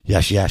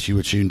Yes, you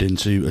were tuned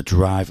into A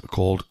Drive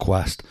Called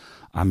Quest.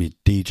 I'm your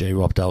DJ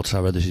Rob Del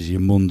Terra. This is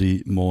your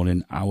Monday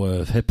morning hour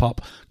of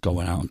hip-hop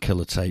going out on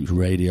Killer Tapes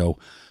Radio.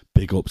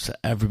 Big ups to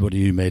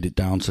everybody who made it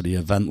down to the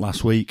event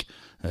last week.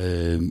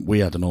 We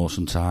had an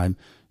awesome time.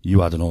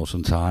 You had an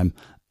awesome time.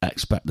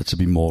 Expect there to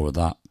be more of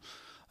that.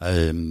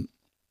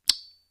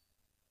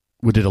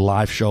 We did a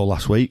live show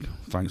last week.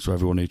 Thanks to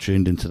everyone who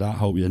tuned into that.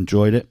 Hope you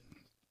enjoyed it.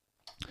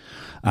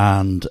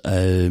 And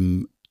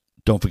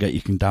don't forget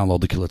you can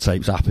download the Killer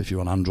Tapes app if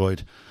you're on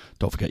Android.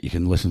 Don't forget you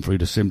can listen through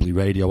the Simply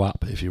Radio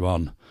app if you're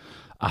on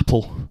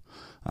Apple.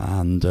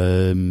 And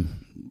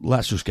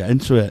let's just get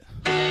into it.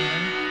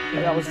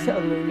 Like I was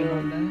telling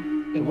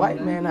you, the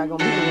white man not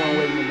gonna be the one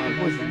waiting in my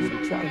pussy.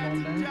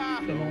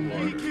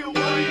 He killed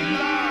what he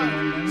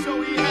loved,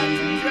 so he had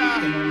to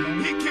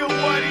die. He killed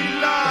what he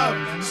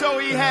loved, so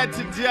he had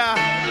to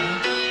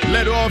die.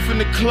 Let off in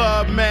the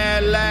club,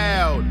 man,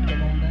 loud.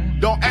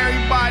 Don't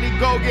everybody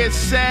go get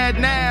sad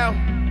now.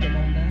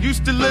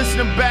 Used to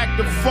listening back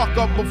to fuck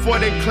up before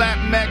they clap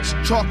Max,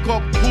 chalk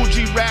up,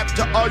 Fuji rap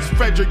to us,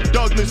 Frederick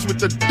Douglass with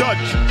the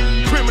Dutch.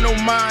 Criminal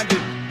minded,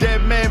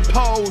 dead man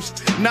pose.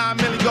 9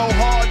 million go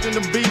hard in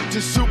the beat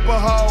to super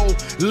hoe.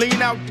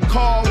 Lean out the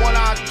car, one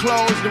eye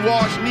closed, and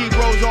wash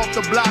Negroes off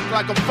the block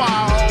like a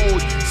fire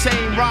hose.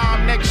 Same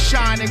rhyme, next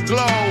shine and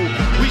glow.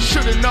 We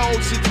should've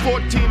known since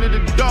 14 of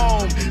the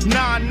dome.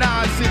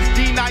 9-9 since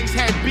D-Nice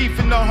had beef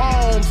in the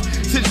homes.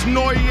 Since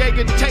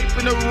Noriega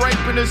taping her,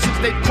 raping her, since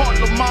they caught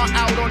Lamar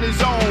out on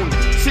his own.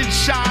 Since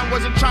Shine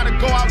wasn't trying to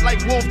go out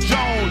like Wolf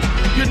Jones.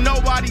 You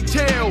nobody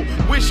tell,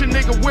 wish a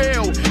nigga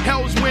will.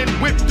 Hell's wind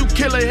whip through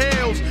killer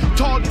hills.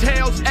 Tall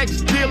tales,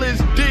 ex-dealers,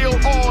 deal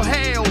all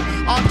hail.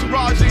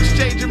 Entourage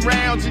exchanging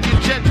rounds and you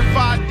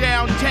gentrified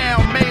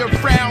downtown. Mayor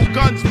frown,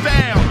 guns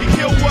found. He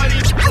killed what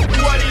he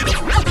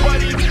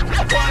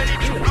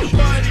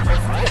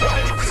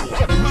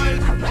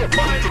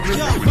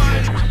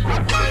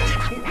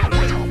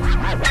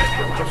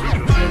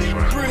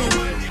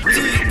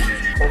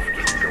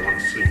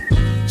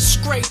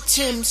Scrape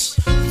Tims,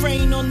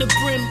 rain on the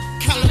brim,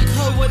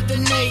 calico at the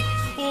nape,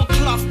 all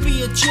cloth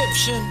be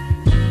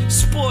Egyptian.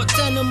 Sport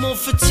denim or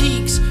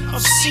fatigues,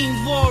 I've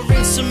seen war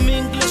in some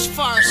English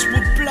farce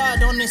with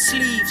blood on its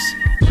sleeves.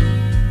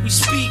 We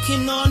speak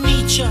in our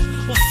Nietzsche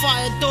or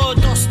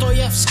Fyodor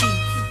Dostoevsky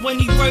when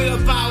he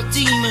wrote about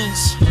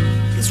demons.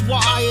 Is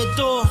what I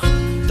adore,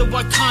 though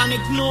I can't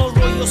ignore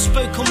all your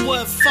spoken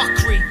word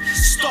fuckery.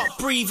 Stop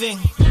breathing,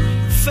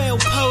 fail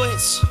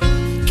poets.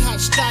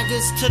 Catch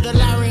daggers to the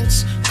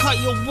larynx, cut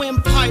your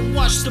windpipe,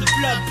 watch the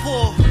blood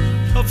pour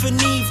of an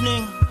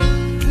evening,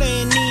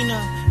 playing Nina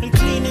and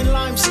cleaning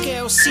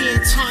LIMESCALE,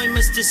 seeing time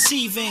as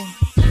deceiving.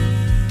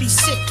 These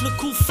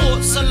cyclical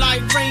thoughts are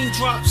like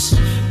raindrops,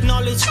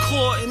 knowledge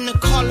caught in the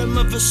column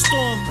of a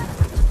storm,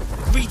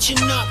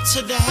 reaching up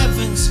to the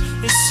heavens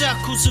in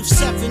circles of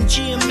 7,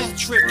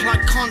 geometric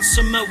like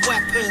consummate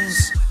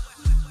weapons.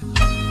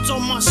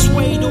 On my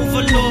suede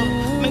overlord,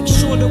 make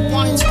sure the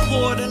wine's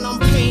poured and I'm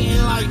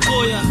painting like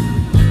Goya.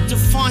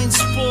 Define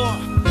sport,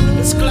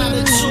 it's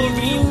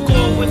gladiatorial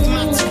gore with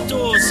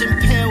matadors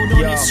impaled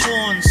on its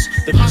horns.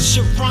 I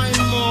should rhyme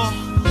more,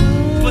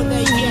 but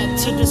they yet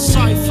to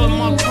decipher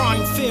my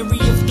prime theory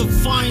of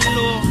divine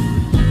law.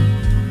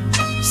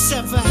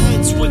 Sever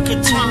heads with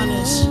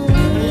katanas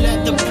and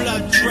let the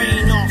blood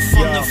drain off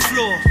on the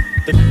floor.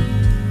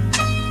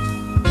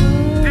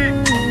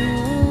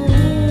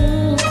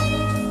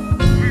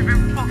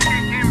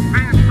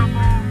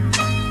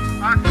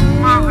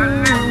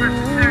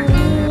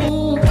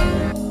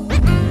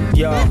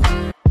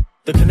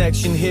 The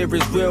connection here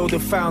is real, the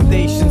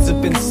foundations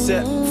have been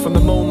set. From the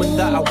moment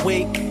that I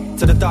wake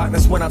to the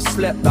darkness when I've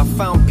slept, I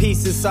found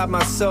peace inside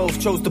myself,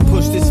 chose to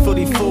push this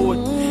fully forward.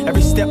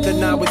 Every step that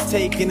now is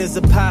taken is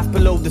a path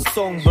below the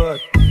songbird.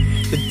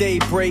 The day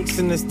breaks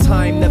and this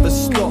time never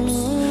stops,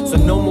 so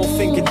no more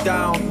thinking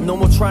down, no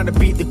more trying to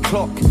beat the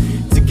clock.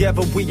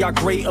 Together we are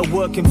greater,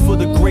 working for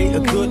the greater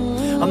good.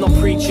 I'm not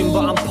preaching,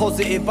 but I'm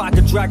positive I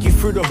could drag you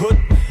through the hood.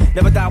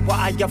 Never doubt what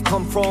I have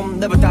come from,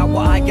 never doubt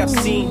what I have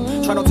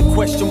seen. Try not to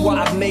question what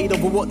I've made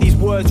over what these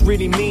words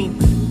really mean.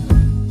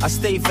 I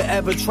stay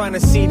forever trying to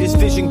see this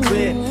vision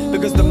clear,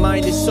 because the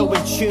mind is so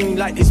in tune,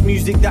 like this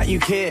music that you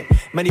hear.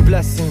 Many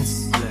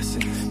blessings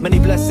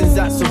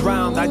that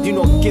surround. I do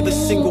not give a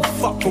single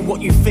fuck for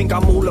what you think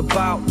I'm all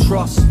about.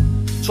 Trust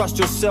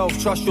yourself,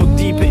 trust your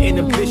deeper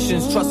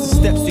inhibitions. Trust the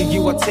steps that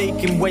you are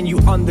taking when you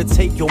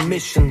undertake your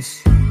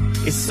missions.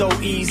 It's so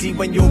easy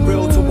when you're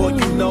real to what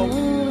you know,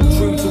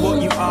 true to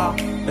what you are,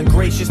 and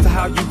gracious to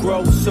how you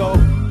grow. So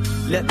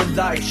let the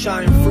light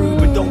shine through,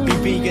 but don't be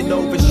being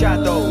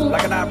overshadowed.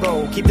 Like an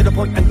arrow, keep to the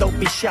point and don't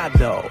be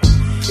shadow.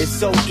 It's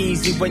so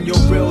easy when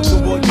you're real to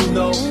what you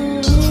know,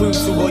 true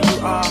to what you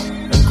are,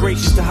 and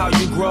gracious to how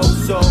you grow.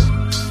 So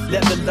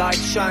let the light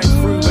shine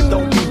through, but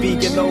don't be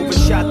being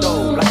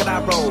overshadowed. Like an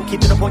arrow,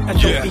 Keep it a point and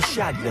don't be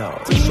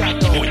shadow.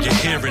 What you're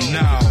hearing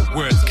now,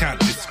 words can't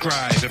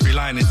describe. Every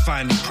line is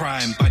finding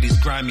crime by these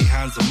grimy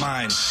hands of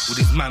mine. With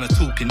these man are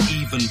talking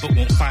even, but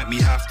won't fight me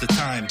half the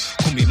time.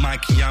 Call me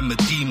Mikey, I'm a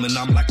demon,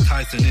 I'm like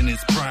Tyson in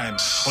his prime.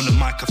 On the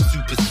mic I've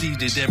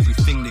superseded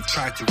everything they've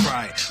tried to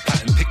write.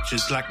 Planting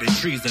pictures like they're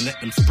trees and let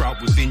them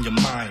sprout within your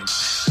mind.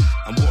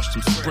 And watch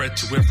them spread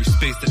to every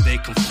space that they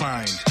can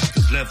find.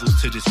 There's levels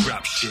to this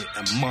rap shit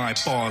and my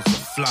bars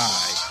are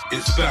fly.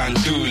 It's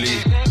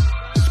Bandoolee,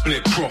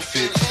 split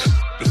profits,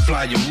 the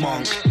flying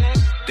monk,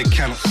 they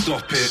cannot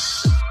stop it.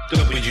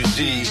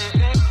 WZ,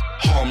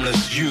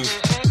 harmless youth,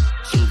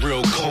 some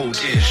real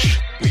cold-ish,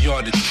 we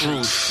are the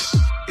truth.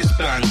 It's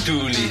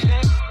Bandoolee,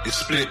 it's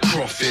split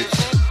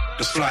profits,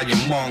 the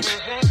flying monk,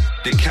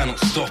 they cannot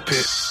stop it.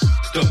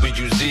 It's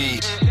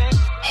WZ,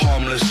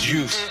 harmless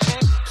youth,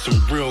 some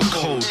real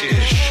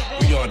cold-ish,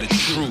 we are the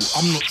truth.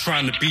 I'm not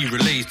trying to be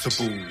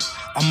relatable,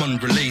 I'm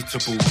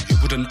unrelatable. You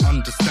wouldn't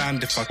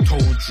understand if I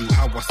told you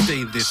how I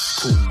stay this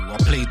cool. I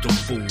played the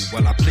fool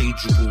while I played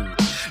you all.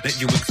 Let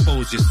you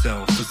expose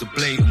yourself as a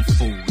blatant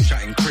fool,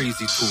 chatting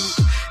crazy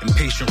talk.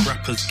 Impatient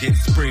rappers get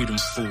sprayed in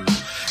full.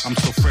 I'm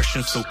so fresh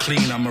and so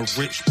clean, I'm a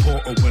rich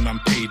porter when I'm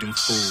paid in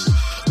full.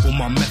 All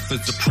my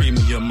methods are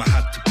premium, I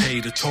had to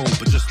pay the toll.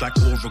 But just like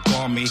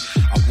origami,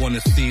 I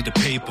wanna see the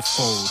paper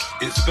fold.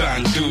 It's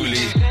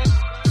Bandoolee,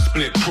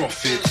 split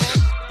profits,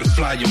 the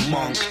flying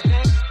monk,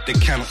 they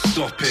cannot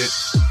stop it.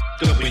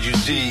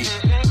 WZ,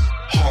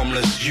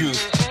 harmless youth,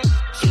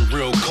 some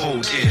real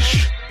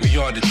cold-ish, we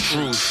are the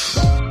truth.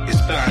 It's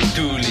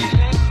Bandoolee,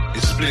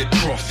 it's split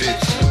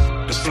profits,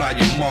 the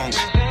flying monk,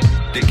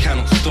 they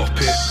cannot stop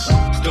it.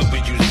 It's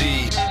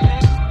WZ,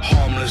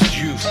 harmless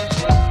youth,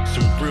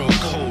 some real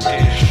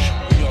cold-ish,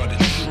 we are the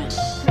truth.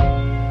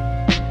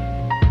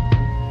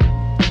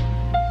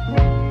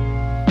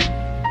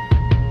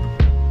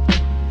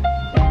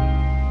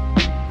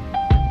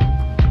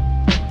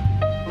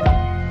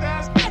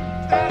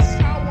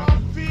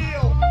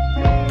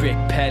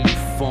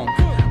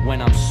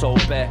 When I'm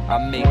sober, I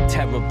make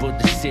terrible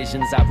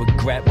decisions I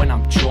regret when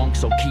I'm drunk,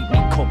 so keep me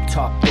cup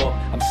topped up.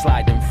 I'm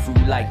sliding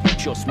through like you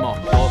just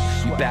mopped up.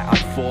 You bet I'd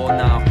fall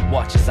now,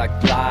 watch as I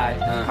glide.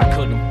 I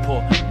couldn't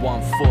put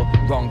one foot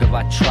wrong if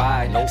I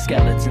tried.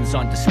 Skeletons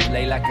on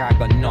display like I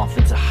got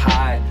nothing to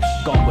hide.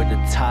 Gone with the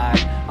tide,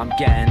 I'm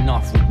getting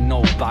off with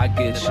no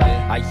baggage.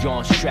 I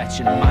yawn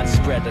stretching, man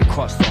spread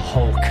across the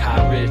whole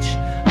carriage.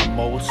 I'm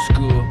old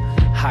school,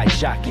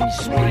 hijacking your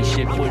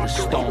spaceship with a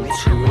stone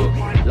tool,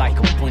 like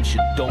a bunch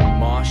of dumb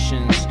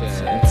Martians.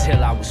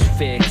 Until I was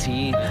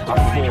 13, I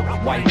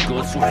fought white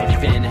goods with a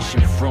finish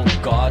in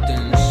front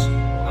gardens.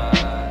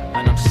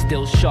 And I'm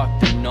still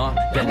shocked enough.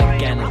 Then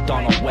again, I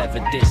don't know whether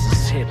this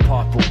is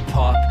hip-hop or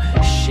pop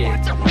shit.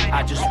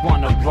 I just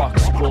wanna rock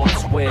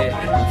sportswear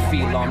and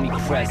feel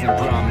omnipresent,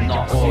 but I'm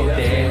not all there.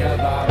 The thing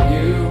about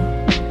you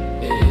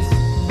is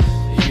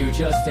you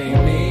just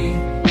ain't me.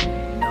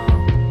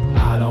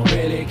 I don't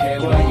really care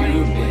what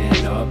you've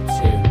been up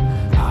to.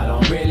 I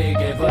don't really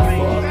give a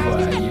fuck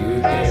what you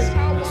do.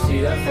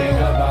 See, the thing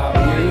about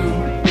you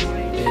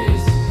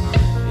is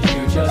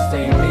you just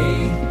ain't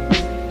me.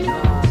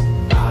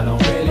 I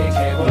don't really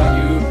care what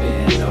you've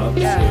been up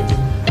to.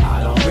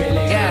 I don't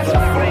really give a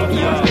fuck what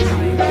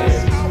you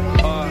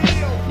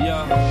do.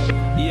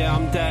 Yeah,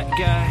 I'm that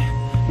guy,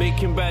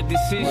 making bad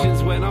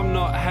decisions when I'm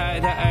not high,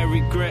 that I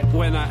regret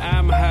when I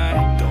am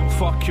high.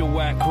 Fuck your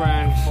whack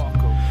rhymes.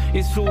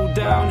 It's all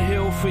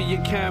downhill for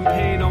your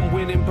campaign, I'm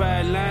winning by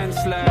a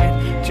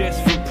landslide. Just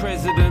for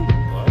president,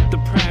 the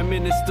prime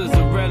minister's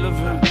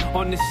irrelevant.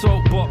 On this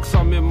soapbox,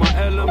 I'm in my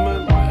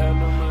element.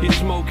 You're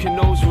smoking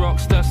those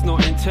rocks, that's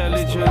not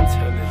intelligent.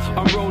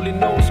 I'm rolling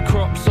those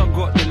crops, I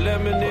got the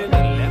lemon in.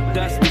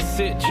 That's the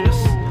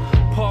citrus.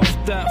 Puff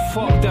that,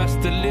 fuck, that's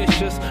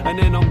delicious. And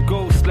then I'm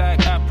ghost like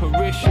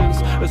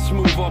apparitions. A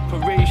smooth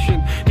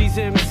operation. These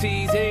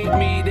MCs ain't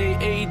me, they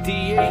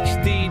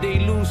ADHD. They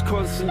lose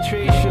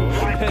concentration,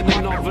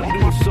 penning of a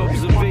loose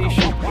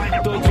observation.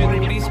 Dodging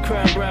all these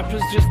crap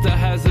rappers, just a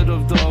hazard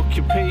of the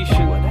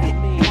occupation.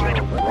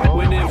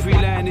 When every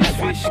line is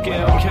fish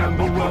scale,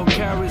 Camberwell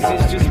carrots,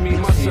 it's just me,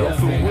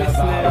 myself and with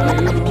now.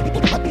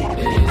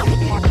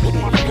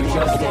 You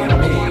just ain't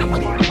me.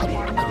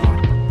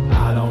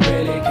 I don't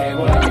really care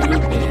what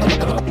you've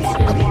been up to.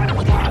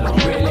 I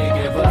don't really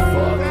give a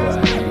fuck what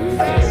you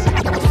do.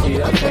 See,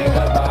 the thing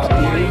about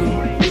you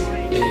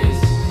is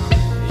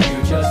you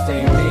just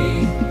ain't me.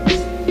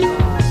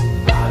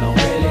 I don't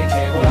really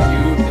care what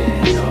you've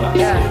been up to.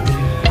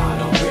 I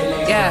don't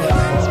really give a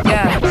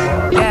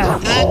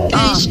fuck.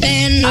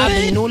 I've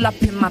been all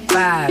up in my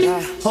bag,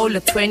 whole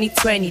of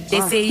 2020. They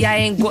say I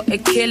ain't got a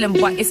killing,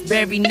 but it's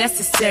very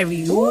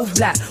necessary. All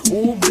black,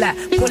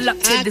 pull up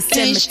to the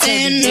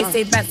cemetery. They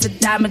say that's a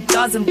dime a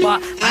dozen,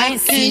 but I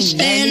ain't seen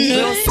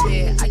many.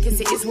 I guess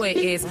it is what it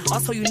is.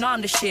 Also, you know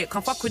I'm the shit,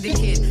 can't fuck with the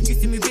kid.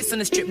 Used to move this on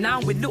the strip, now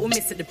I'm with Little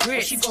Miss at the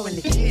bridge. She going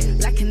the kid,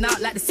 blacking out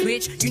like the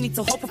switch. You need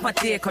to hop off my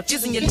dick, I'll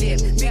jizz on your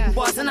lip. Big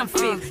bars and I'm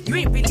thick, you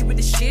ain't really with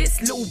the shits,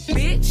 little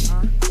bitch.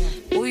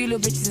 All you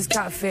little bitches is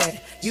counterfeit.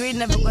 You ain't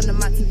never gonna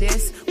match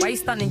this. Why you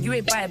stunning? You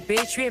ain't buy a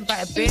bitch. You ain't buy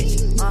a bitch.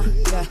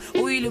 Yeah.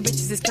 All you little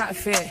bitches is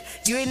counterfeit.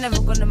 You ain't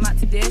never gonna match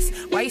this.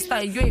 Why you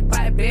stunning? You ain't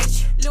buy a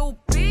bitch. Little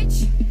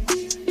bitch.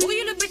 All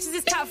you little bitches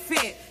is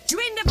counterfeit. You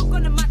ain't never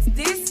gonna match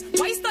this.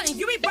 Why you stunning?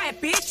 You ain't buy a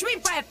bitch. You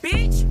ain't buy a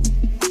bitch.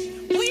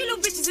 All you little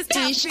bitches is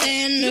counterfeit.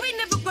 You ain't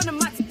never gonna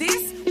match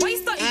this. Why you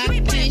stunning? You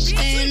ain't buy a bitch. You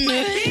ain't buy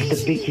a bitch. The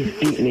biggest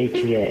beat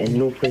maker here in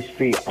Northwest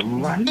Street.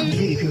 I'm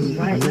really doing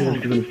right now. I'm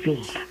doing a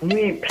film. And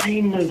we ain't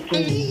playing no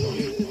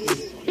things.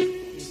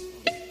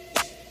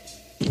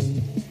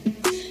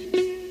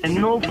 And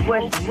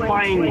Northwest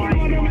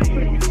finest.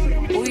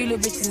 All you little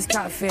bitches is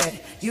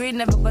counterfeit. You ain't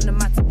never gonna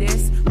match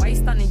this. Why you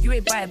stunning? You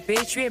ain't buy a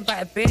bitch. You ain't buy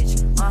a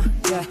bitch.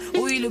 Yeah.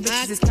 All you little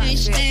bitches is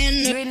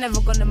counterfeit. You ain't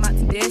never gonna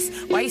match this.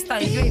 Why you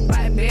stunning? You ain't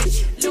buy a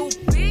bitch. Little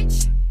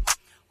bitch.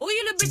 All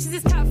you little bitches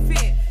is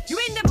counterfeit. You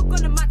ain't never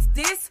gonna match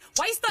this.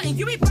 Why you stunning?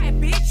 You ain't buy a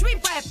bitch. You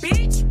ain't buy a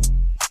bitch.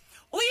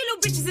 All you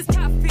little bitches is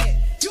counterfeit.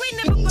 You ain't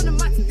never gonna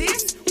match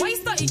this. Why you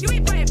stunning? You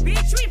ain't buy a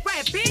bitch. You ain't buy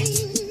a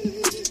bitch.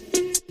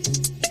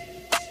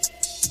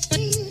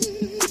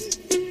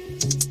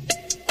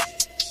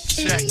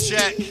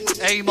 Check.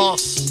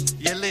 Amos,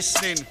 you're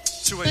listening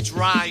to a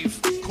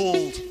drive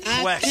called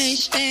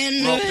Quest.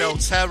 Rob Del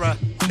Terra,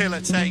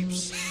 Killer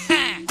Tapes.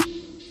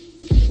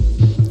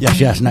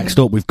 Yes. Next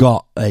up, we've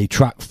got a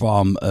track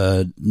from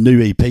a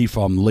new EP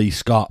from Lee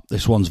Scott.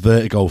 This one's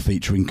Vertigo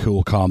featuring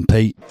Cool Calm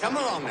Pete. Come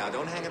along now,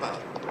 don't hang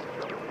about.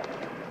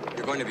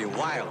 You're going to be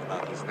wild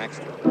about this next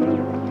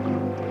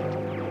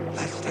one.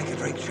 Let's take a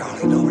drink,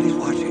 Charlie. Nobody's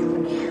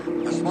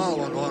watching. A small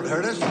one won't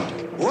hurt us.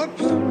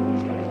 Whoops.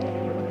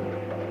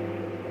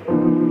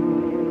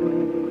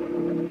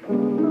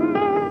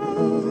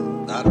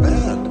 Not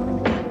bad.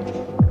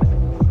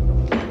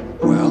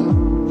 Well,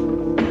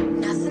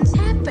 nothing's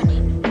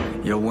happening.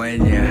 Yo,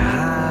 when you're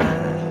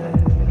high,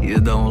 you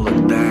don't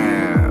look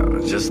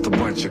down. Just a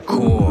bunch of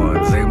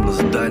chords, aimless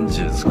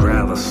dungeons,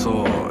 grab the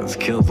swords,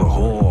 kill the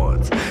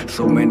hordes.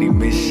 So many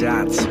missed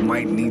shots,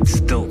 might need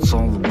stilts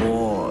on the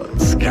board.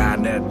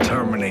 Skynet,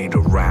 Terminator,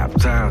 rap,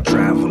 time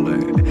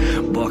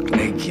traveling. Buck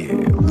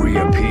naked,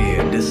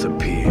 reappear,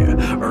 disappear.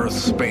 Earth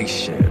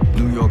spaceship,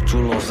 New York to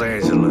Los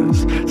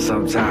Angeles.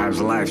 Sometimes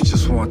life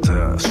just want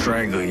to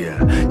strangle you.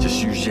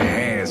 Just use your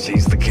hands,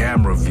 change the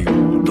camera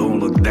view. Don't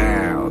look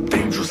down,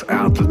 dangerous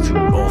altitude,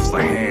 off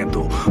the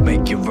handle.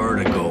 Make your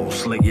vertigo,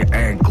 slit your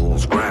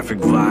ankles. Graphic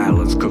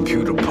violence,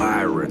 computer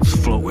pirates,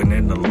 floating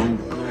in the loop.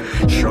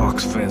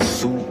 Sharks fin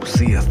soup,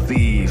 sea of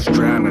thieves,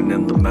 drowning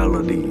in the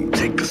melody.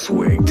 Take a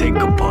swig, take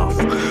a puff.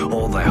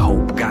 All that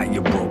hope got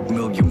you broke,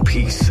 million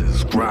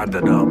pieces. Grind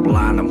it up,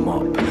 line them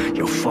up,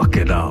 you'll fuck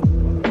it up.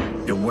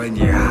 Yo, when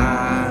you're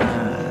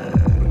high,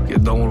 you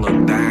don't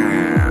look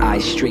down.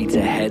 Eyes straight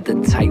ahead, the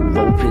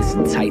tightrope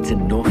isn't tight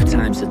enough.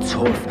 Times are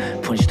tough,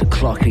 punch the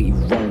clock at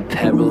your own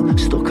peril.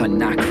 Stuck on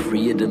knack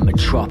free at the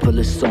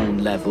metropolis zone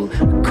level.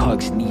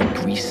 Cogs need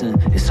greasing,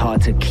 it's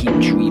hard to keep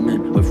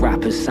dreaming. With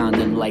rappers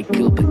sounding like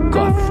Gilbert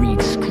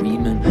Gottfried,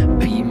 screaming,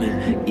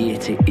 beaming, ear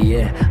to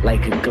ear,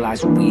 like a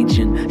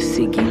Glaswegian,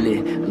 ciggy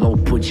lit. Low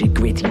budget,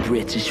 gritty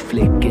British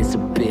flick is a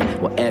bit,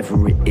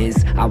 whatever it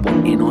is, I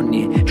want in on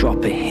it.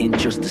 Drop a hint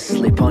just to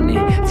slip on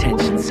it.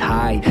 Tensions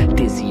high,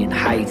 dizzying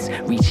heights,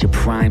 reach your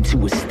prime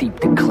to a steep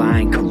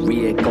decline.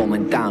 Career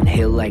going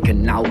downhill like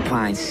an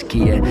alpine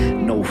skier.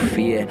 No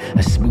fear,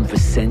 a smooth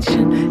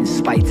ascension in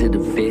spite of the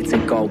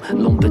vertigo.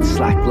 Lumbered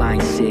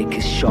slackline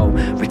circus show.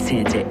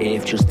 Return to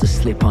earth just to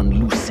slip on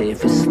loose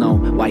surface snow.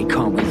 Why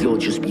can't we all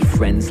just be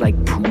friends like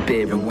Pooh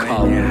Bear and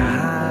Co? When you're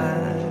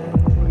high,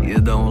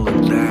 you don't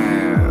look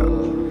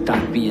down.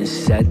 That being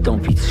said,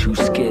 don't be too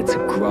scared to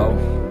grow.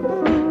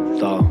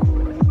 Though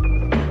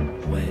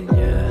when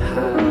you're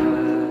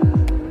high,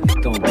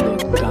 you don't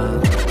look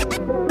down.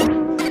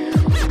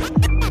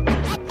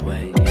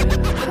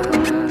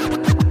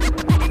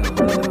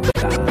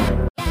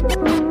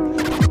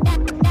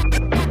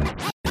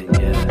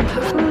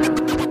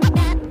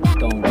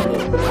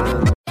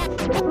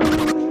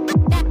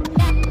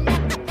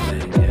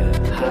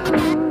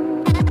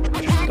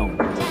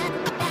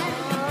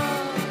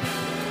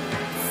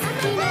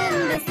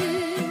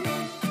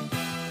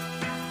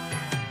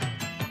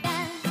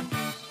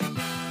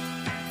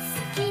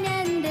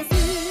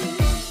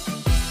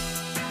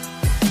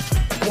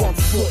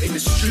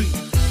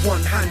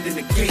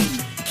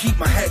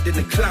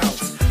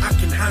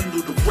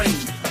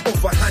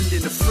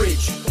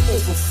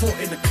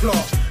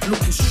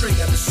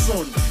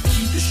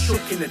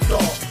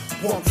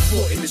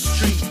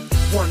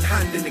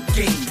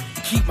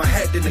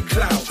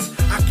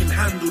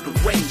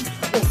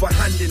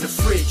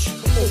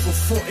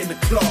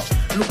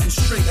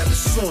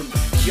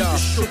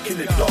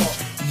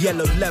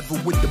 Yellow level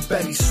with the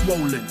belly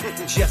swollen.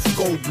 Jeff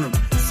Goldblum,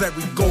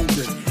 very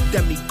golden.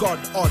 Demigod,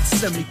 odd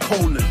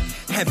semicolon.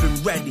 Heaven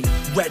ready,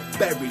 red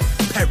berry,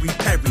 Perry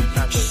Perry.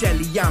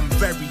 Shelly, I'm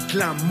very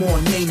glam,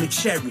 more name it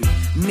cherry.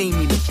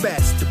 Naming the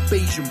best, the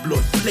Bayesian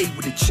blood, play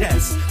with the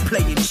chess.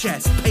 Playing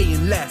chess,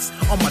 paying less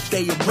on my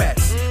day of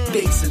rest.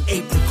 dates and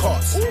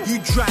apricots. You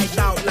dried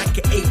out like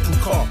an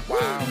apricot.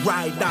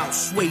 Ride out,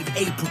 suede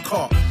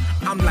apricot.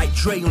 I'm like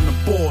Dre on the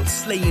board,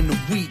 slaying the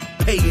weak,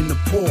 paying the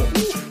poor.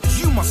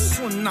 You my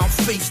son, now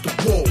face the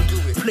wall.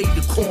 Play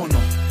the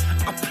corner.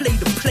 I play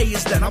the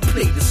players, then I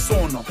play the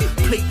sauna.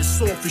 Play the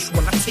sawfish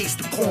while I taste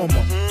the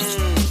korma.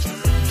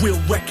 Real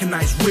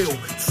recognize real,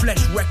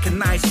 flesh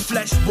recognize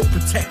flesh, but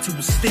protected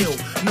with steel.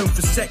 Known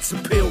for sex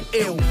appeal,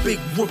 ill, big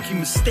rookie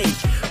mistake.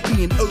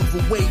 Being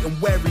overweight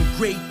and wearing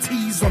grey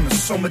tees on a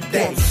summer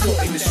day. 1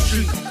 foot in the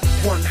street,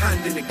 1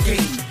 hand in the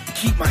game.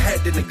 Keep my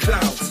head in the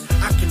clouds,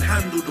 I can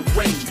handle the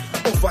rain.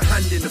 Other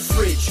hand in the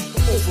fridge,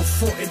 other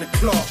foot in the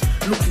clock.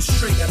 Looking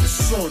straight at the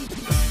sun,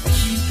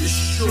 keep the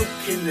shook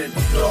in the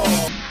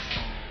dark.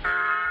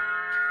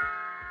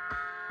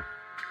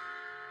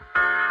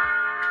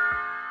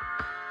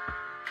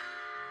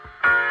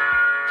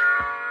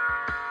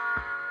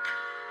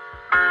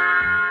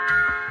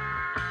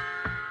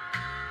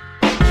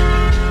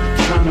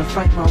 Trying to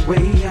fight my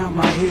way out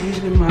my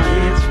head, and my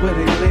head's where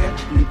they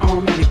left, and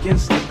armed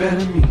against the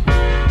better me.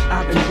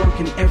 I've been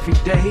working every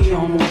day,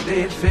 almost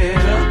dead fed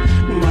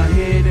up. With my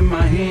head in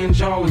my hands,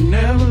 y'all will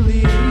never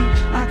leave.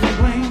 I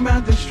complain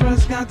about the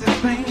stress, got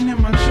this pain in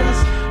my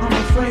chest. I'm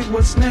afraid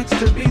what's next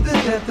to be the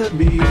death of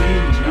me.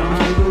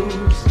 I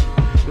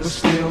lose, but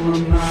still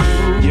I'm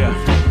not moved.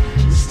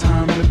 Yeah. It's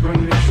time to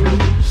bring the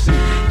troops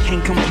in.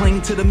 Can't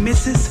complain to the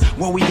missus,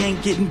 well we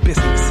ain't getting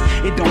business.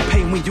 It don't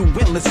pay when you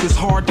winless, it's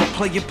hard to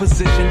play your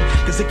position,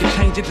 cause it can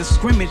change at the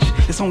scrimmage.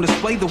 It's on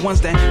display, the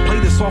ones that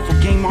play this awful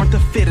game aren't the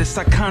fittest.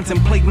 I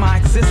contemplate my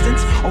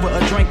existence over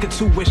a drink or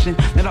two, wishing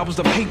that I was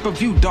the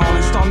pay-per-view doll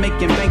and start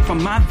making bank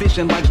from my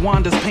vision, like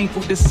Wanda's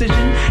painful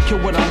decision. Kill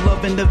what I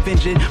love and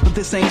avenge it, but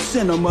this ain't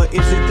cinema,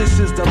 is it? This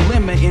is the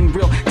limit in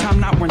real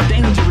time, not run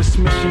dangerous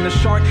mission. The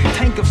shark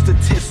tank of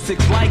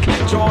statistics, like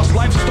Jaws,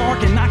 life's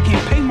dark and I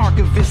can't pay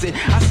market visit.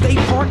 I stay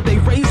parked. They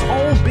raise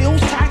all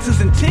bills, taxes,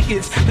 and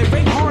tickets. They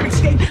rape hard,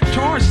 escape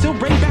charge, still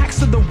bring backs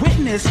to the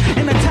witness,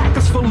 and attack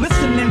us for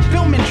listening,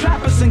 filming,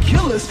 trap us and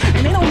kill us.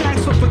 And they don't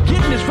ask for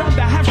forgiveness,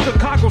 rather have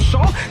Chicago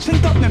Shaw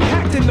synced up and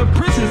packed in the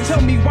prisons.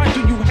 Tell me, why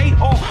do you hate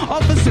all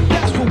of us if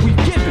that's what we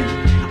given?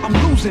 I'm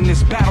losing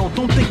this battle,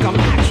 don't think I'm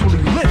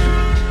actually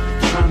living.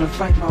 Trying to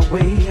fight my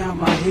way out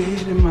my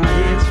head, and my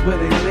head's where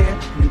they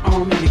left, and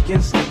armed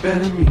against the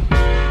better me.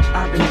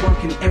 I've been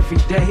working every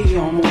day,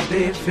 almost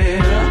dead fed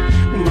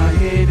up. With my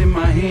head in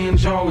my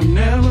hands, y'all will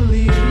never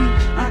leave.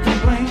 I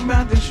complain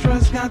about this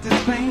stress, got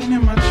this pain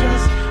in my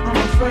chest. I'm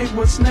afraid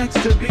what's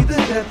next to be the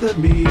death of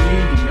me.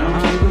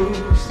 I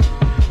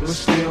lose, but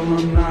still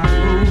I'm not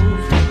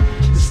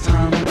moved. This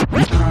time.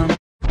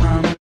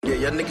 Yeah,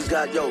 y'all niggas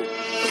got, yo,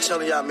 I'm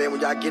telling y'all, man,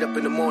 when y'all get up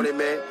in the morning,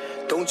 man,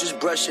 don't just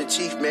brush your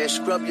teeth, man.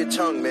 Scrub your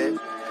tongue, man.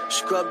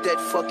 Scrub that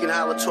fucking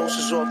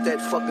halitosis off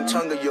that fucking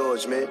tongue of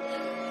yours, man.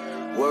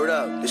 Word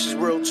up. This is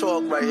real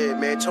talk right here,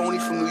 man. Tony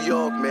from New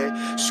York,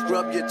 man.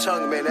 Scrub your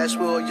tongue, man. That's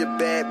where all your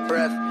bad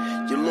breath,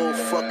 your little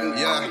fucking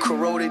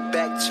corroded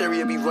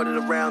bacteria be running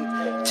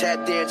around,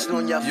 tap dancing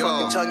on your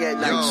fucking tongue at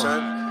night,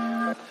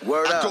 son.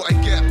 Word up. I gotta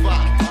get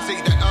back.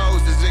 Take the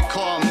L's as it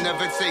calm,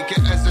 never take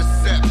it as a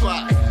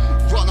setback.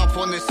 Run up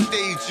on the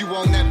stage, you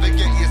won't ever get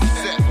your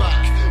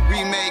setback.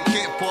 We make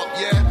hip-hop,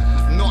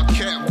 yeah, not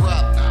cat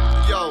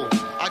rap. Yo,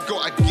 I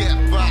gotta get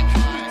back.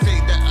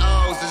 Take the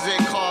L's as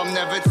it calm,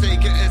 never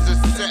take it as a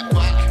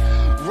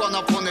setback. Run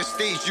up on the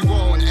stage, you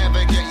won't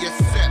ever get your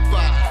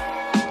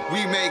setback.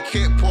 We make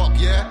hip-hop,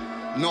 yeah,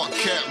 not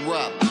cat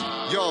rap.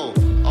 Yo,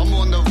 I'm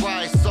on the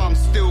rise, some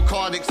still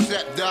can't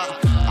accept that.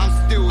 I'm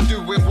still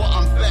doing what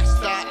I'm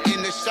best at.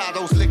 In the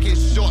shadows, licking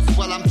shots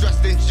while I'm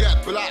dressed in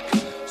jet black.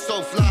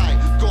 So fly,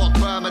 got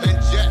permanent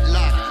jet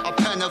lag. I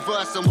pen a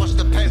verse and watch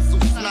the pencil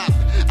snap,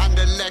 and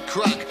the leg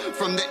crack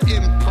from the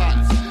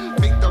impact.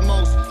 Make the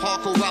most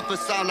hardcore rappers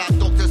sound like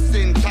Dr.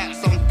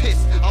 Syntax. I'm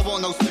pissed, I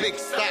want those big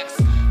stacks.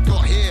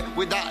 Got here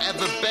without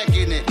ever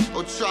begging it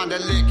or trying to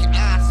lick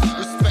ass.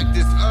 Respect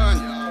is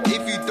earned.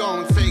 If you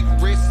don't take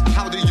risks,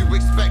 how do you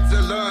expect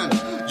to learn?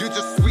 You're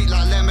just sweet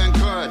like lemon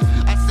curd.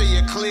 I say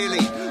it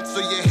clearly, so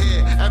you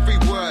hear every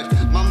word.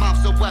 My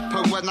mouth's a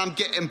weapon when I'm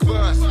getting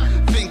burst.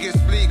 Fingers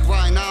bleak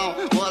right now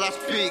while I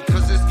speak,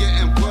 cause it's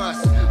getting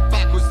worse.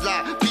 Backwards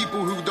like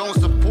people who don't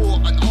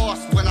support and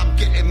ask when I'm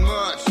getting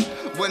merch.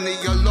 When the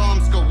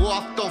alarms go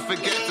off, don't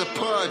forget to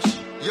purge.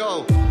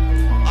 Yo,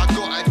 I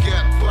gotta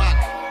get back.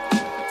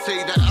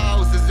 Take the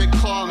L's as it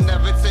calm,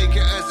 never take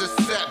it as a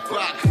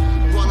setback.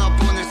 Run up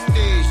on the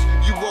stage,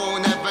 you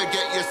won't ever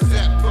get your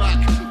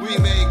setback. We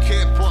make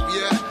hip-hop,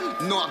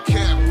 yeah, not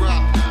cat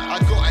rap. I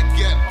gotta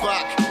get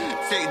back.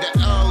 Take the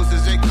L's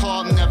as it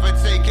calm, never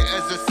take it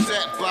as a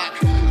setback.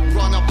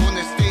 Run up on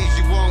the stage,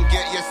 you won't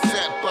get your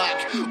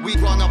setback. We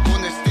run up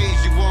on the stage,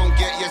 you won't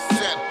get your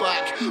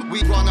setback.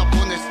 We run up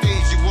on the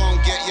stage, you won't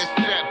get your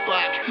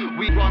setback.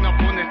 We run up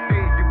on the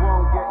stage, you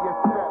won't get your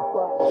setback.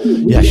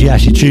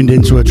 Yes, you tuned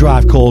into A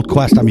Drive Called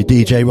Quest. I'm your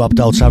DJ Rob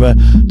Del Terra.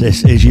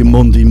 This is your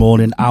Monday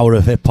morning hour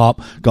of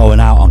hip-hop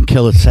going out on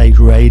Killer Tapes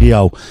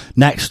Radio.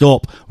 Next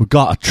up, we've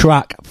got a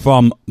track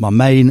from my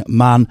main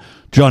man,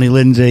 Jonny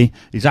Lindsey.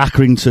 He's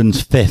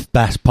Accrington's 5th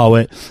best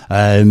poet.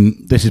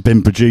 This has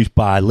been produced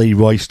by Lee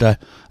Royster.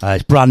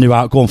 It's brand new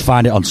out. Go and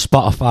find it on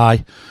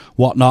Spotify,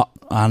 whatnot,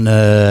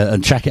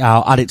 and check it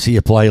out. Add it to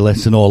your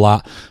playlist and all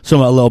that.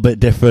 Something a little bit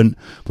different,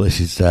 but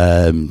this is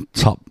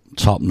top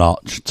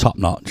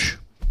notch.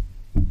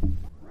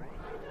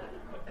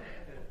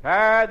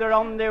 Further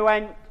on they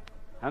went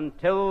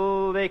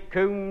until they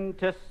come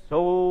to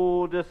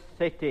Soda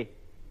City.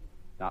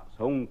 That's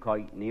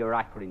Hunkite near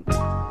Accrington.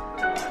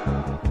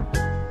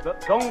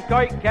 But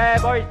Hunkite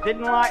cowboys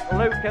didn't like the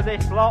look of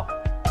this lot,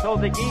 so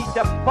they geeked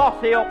a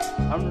posse up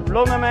and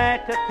run them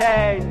out of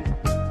town.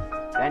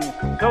 Then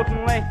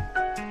suddenly,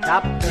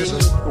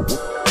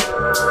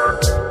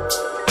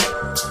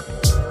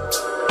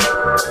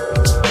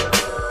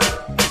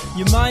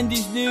 Your mind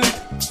is new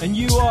and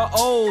you are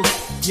old.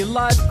 Your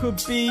life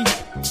could be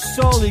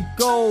solid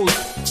gold.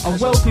 I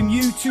welcome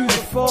you to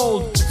the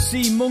fold.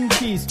 Sea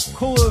monkeys,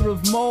 colour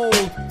of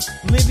mould.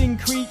 Living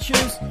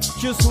creatures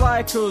just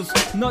like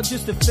us. Not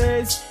just a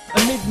phase,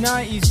 a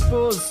mid-90s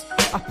buzz.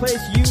 I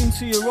place you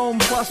into your own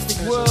plastic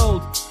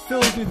world,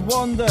 filled with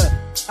wonder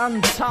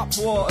and tap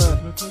water.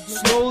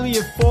 Slowly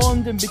you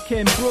formed and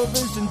became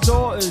brothers and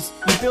daughters.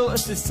 You built a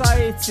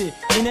society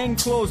in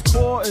enclosed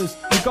quarters.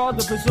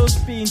 Regardless of us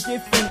being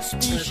different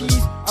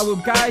species, I will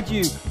guide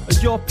you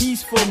as your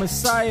peaceful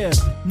messiah.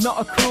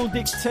 Not a cruel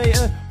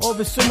dictator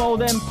over some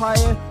old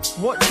empire,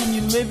 watching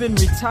you live and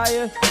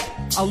retire.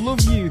 I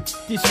love you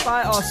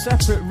despite our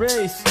separate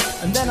race.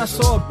 And then I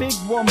saw a big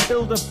one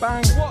build a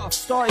bank.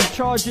 Started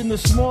charging the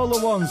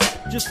smaller ones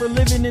just for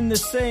living in the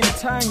same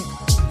tank.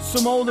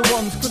 Some older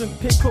ones couldn't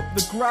pick up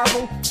the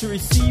gravel to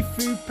receive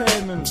food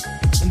payment,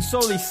 and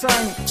so they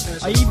sank.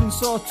 I even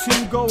saw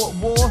 2 go at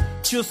war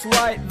just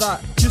like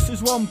that, just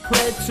as one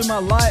prayed to my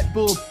light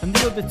bulb and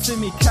the other to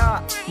me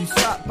cat who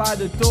sat by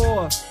the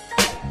door.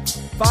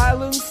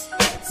 Violence,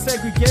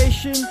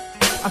 segregation,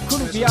 I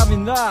couldn't be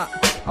having that.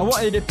 I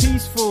wanted a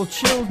peaceful,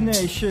 chilled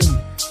nation.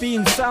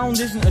 Being sound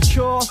isn't a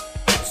chore,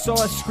 so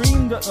I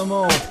screamed at them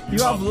all.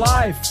 You have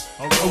life,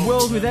 a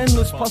world with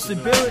endless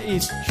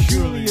possibilities.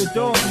 Surely you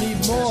don't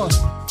need more.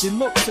 They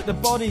looked at the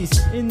bodies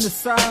in the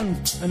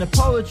sand and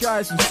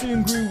apologised and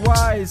soon grew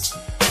wise.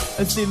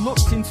 As they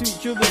looked into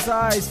each other's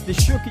eyes, they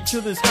shook each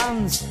other's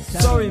hands.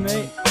 Sorry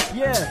mate,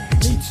 yeah,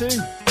 me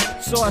too.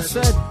 So I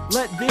said,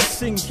 let this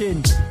sink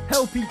in.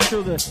 Help each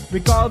other,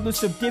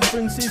 regardless of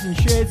differences and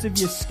shades of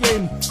your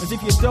skin. As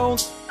if you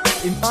don't,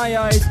 in my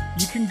eyes,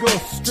 you can go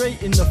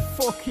straight in the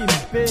fucking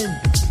bin.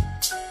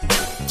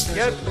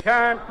 You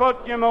can't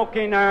put your muck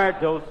in our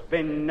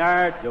dustbin,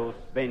 our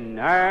dustbin,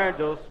 our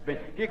dustbin.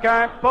 You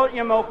can't put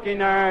your muck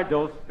in our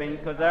dustbin,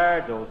 'cause our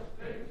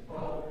dustbin's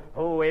full.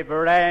 Oh, we've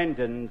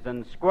randons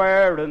and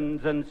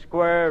squarens and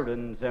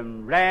squarens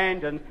and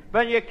randons,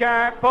 but you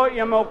can't put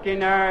your muck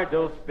in our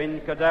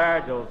dustbin, 'cause our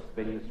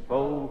dustbin's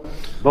full.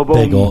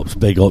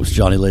 Big ups,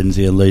 Jonny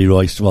Lindsey and Lee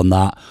Royster on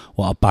that.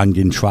 What a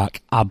banging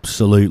track.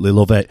 Absolutely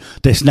love it.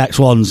 This next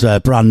one's a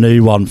brand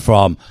new one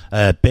from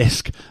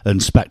BISK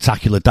and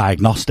Spectacular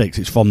Diagnostics.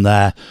 It's from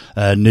their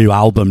new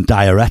album,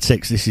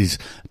 Diuretics. This is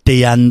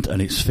D.END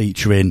and it's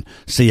featuring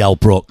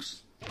CLBRKS.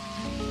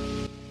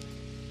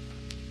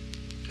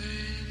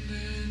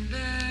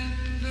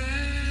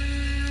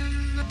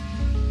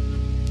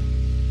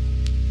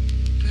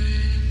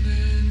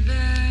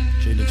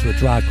 To a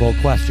Drive Called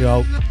Quest,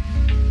 yo.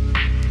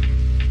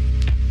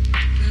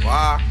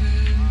 Wow.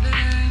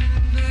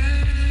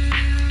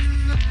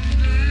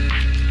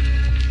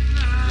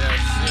 Yeah,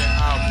 shit,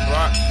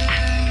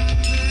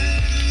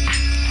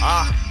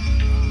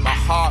 my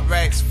heart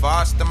rate's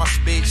fast and my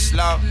speech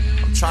slow.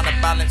 I'm trying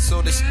to balance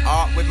all this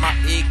art with my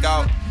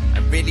ego.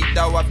 And really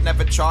though I've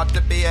never tried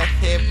to be a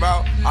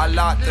hero, I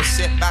like to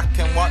sit back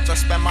and watch. I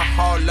spend my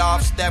whole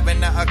life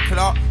staring at a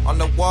clock on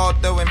the wall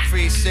doing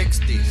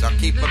 360s. I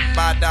keep a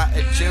bad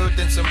attitude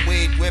and some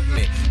weed with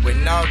me, with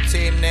no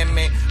team near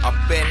me. I've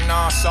been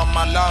nice on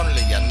my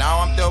lonely, and now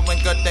I'm doing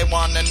good, they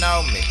wanna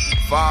know me.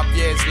 5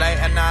 years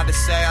later now they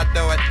say I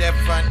do it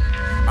different.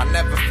 I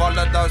never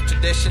follow those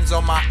traditions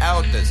or my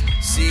elders.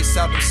 See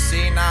something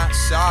seen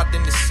outside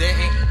in the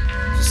city.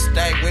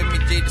 Stay with me,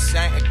 G, this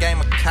ain't a game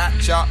of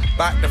catch up.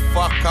 Back the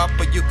fuck up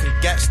or you can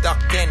get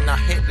stuck in. I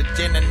hit the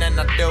gin and then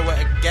I do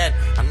it again.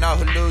 I know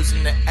who loses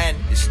in the end,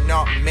 it's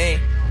not me.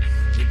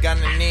 You're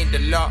gonna need a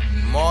lot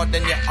more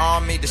than your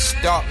army to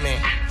stop me.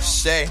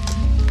 Say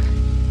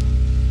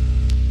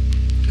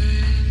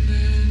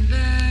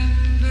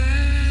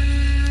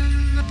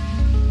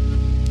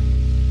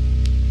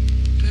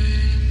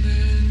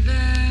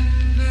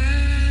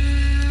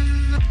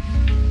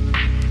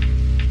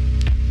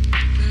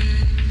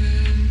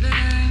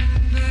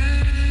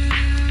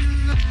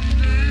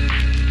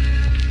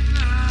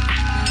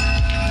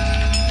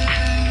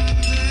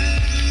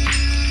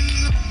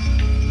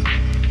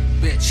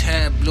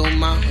Blue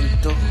Mountain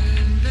door.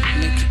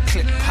 Make it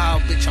click pow,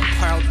 bitch, I'm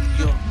proud of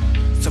you.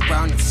 Walked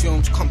around the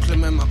fumes,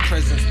 compliment my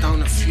presence down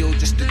the field,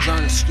 just to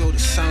drown the skill, the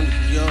sound of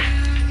the yo.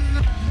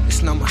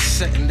 It's not my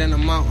setting, then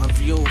I'm out of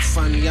view.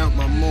 Find me out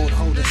my mood,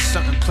 holding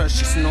something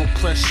precious, no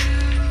pressure.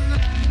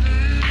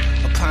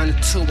 A pound or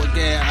two, I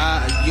get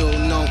out of you,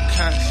 no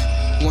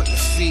cash. Want the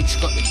feats,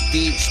 got the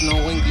deeps,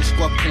 no English,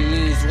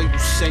 Japanese. What you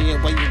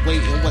saying, why you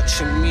waiting, what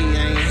you mean?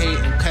 I ain't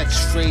hating,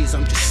 catchphrase,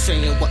 I'm just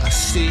saying what I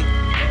see.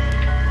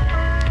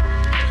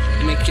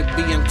 Make your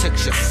BM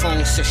text your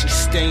phone, says she's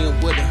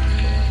staying with her.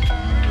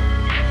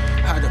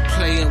 How they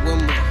playing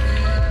with me?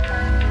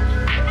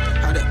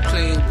 How they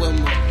playing with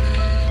me?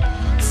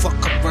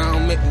 Fuck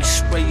around, make me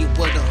spray you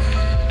with her.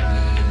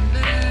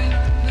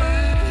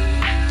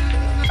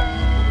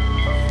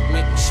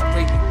 Make me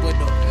spray you with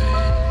her.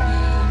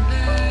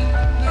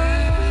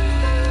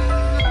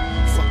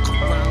 Fuck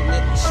around,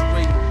 make me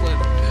spray you with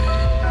her.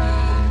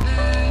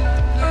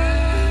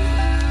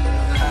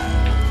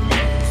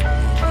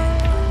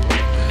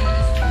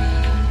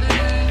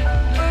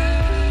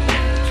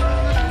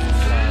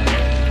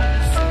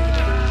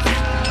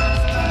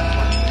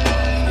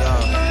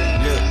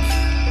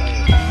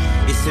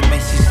 It's a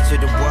message to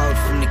the world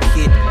from the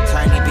kid.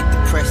 Tiny bit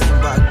depressing,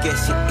 but I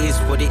guess it is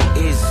what it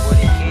is.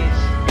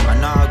 I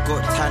know I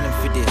got talent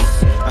for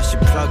this. I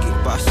should plug it,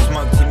 but I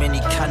smoked too many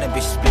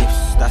cannabis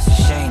spliffs. That's a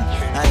shame.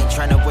 I ain't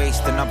trying to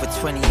waste another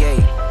 28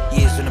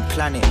 years on the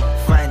planet,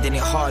 finding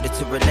it harder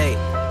to relate.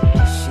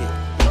 Shit,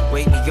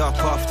 wake me up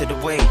after the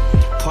wait.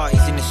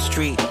 Parties in the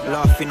street,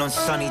 laughing on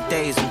sunny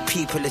days when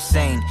people are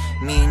saying,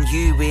 me and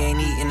you, we ain't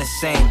eating the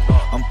same.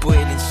 I'm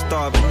boiling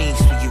starving east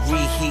with you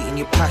reheating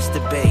your pasta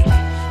bake.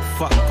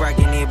 Fuck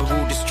bragging here, but we're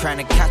all just trying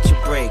to catch a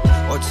break.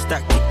 Odds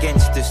stacked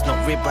against us, not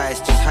ribeyes,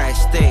 just high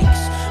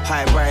stakes.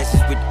 High rises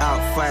without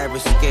fire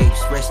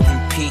escapes. Rest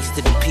in peace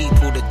to the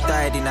people that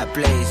died in that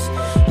blaze.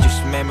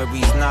 Just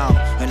memories now,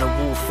 and a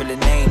wall full of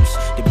names.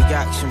 The big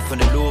action from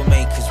the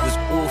lawmakers was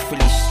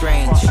awfully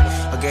strange.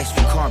 I guess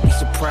we can't be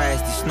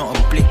surprised, it's not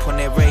a blip on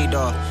their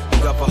radar. We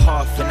got a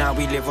half and now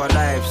we live our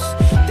lives.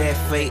 Their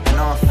fate and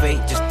our fate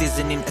just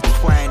isn't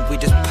intertwined.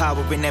 We're just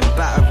powering their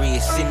battery,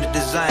 it's in the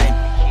design.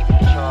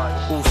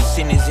 All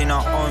sinners in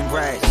our own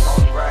rights.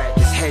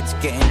 This heads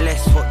getting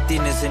less hot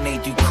dinners and they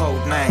do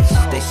cold nights.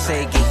 They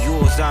say get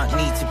yours, aren't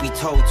need to be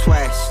told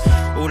twice.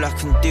 All I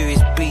can do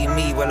is be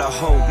me while I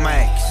hold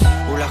mics.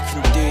 All I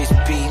can do is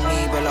be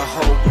me while I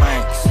hold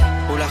mics.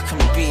 All I can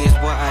be is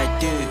what I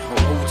do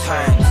at all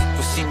times.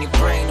 What's in your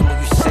brain and what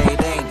you say,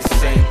 it ain't the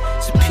same.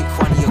 So pick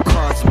one of your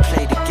cards and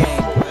play the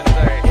game.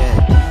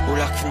 Yeah. All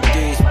I can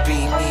do is be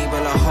me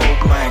while I hold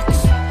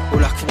mics.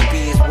 All I can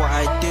be is what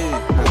I do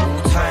at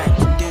all times.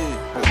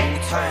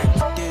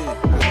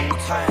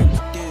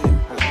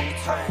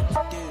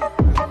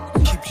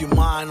 Keep your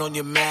mind on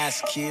your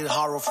mask, kid.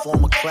 Horror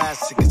form a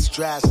classic, it's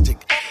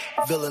drastic.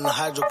 Villain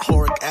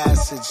hydrochloric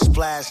acid,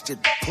 splashed it.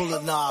 Pull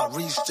a knob,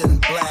 reached and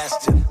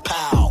blasted.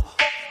 Pow.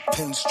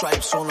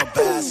 Pinstripes on a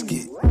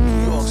basket.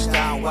 New York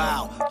style,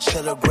 wow.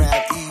 Cheddar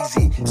grab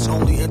easy. It's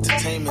only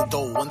entertainment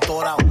though, one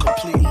thought out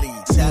completely.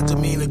 Sad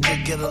demeanor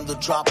could get on the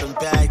dropping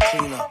bag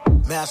cleaner.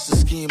 Master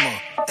schemer,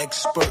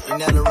 expert in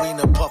that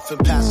arena, puffin'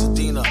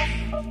 Pasadena.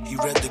 He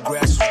read the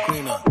grass was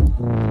greener.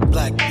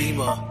 Black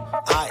beamer,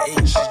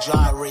 IH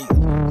gyrate.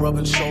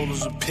 Rubbing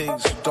shoulders of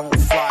pigs who don't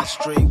fly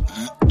straight.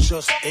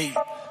 Just ate,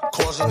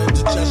 causing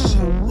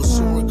indigestion. Will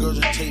soon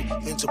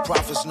regurgitate into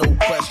profits, no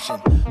question.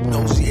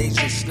 Nosy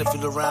agents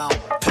sniffing around.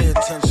 Pay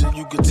attention,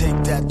 you can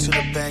take that to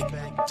the bank.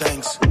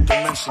 Thanks, don't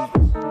mention it.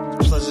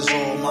 Pleasure's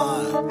all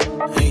mine.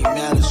 Ain't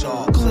mad at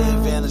y'all. Clear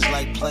advantage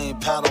like playing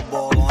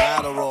paddleball on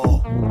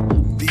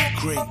Adderall. Be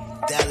great,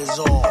 that is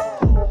all.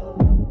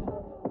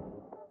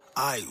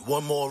 Aight,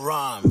 one more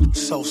rhyme.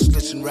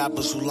 Self-snitching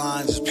rappers who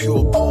lines is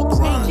pure pork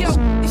rinds. Hey,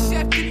 yo, it's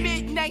after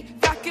midnight,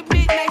 rockin'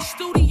 midnight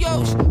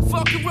studios.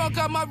 Fucking wrong,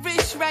 got my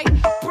wrist right.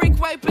 Brick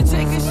wipe and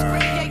take a spray.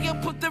 Yeah, you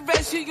put the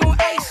rest of you on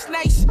ice,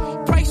 nice.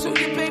 Price on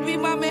your baby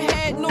mama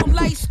had no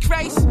lights,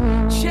 Christ.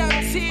 Chop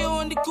tear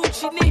on the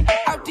Gucci knit.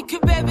 Out the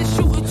cabana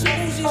shooting two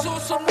Uzis on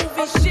some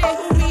movie shit.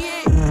 Who he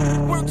hit?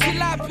 Work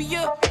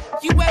tilapia.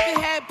 You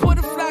ever had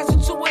butterflies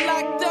until we're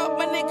locked up?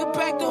 My nigga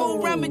back the whole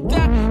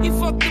Ramadan. He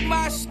fucked the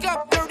mosque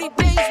up, 30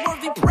 days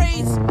worthy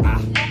praise.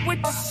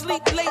 Went to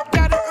sleep late,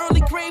 got an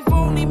early grave.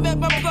 Only met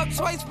my plug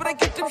twice, but I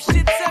get them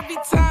shits every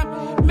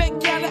time. Met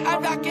Gala, I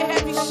rock a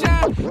heavy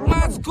shine.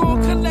 Mine's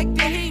gone, collect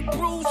the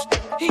Hebrews.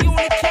 He on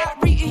the cat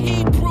reading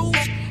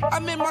Hebrews.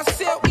 I'm in my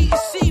cell eating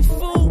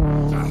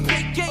seafood.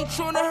 Big gate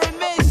trying to hurt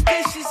man's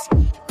dishes.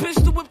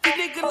 Pistol whip the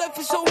nigga, left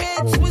his whole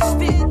head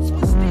twisted.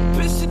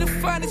 Pistol the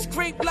finest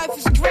grape, life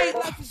is great.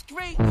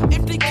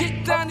 If they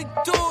kick down the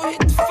door, hit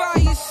the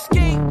fire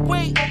escape.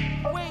 Wait,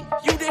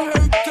 you done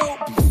heard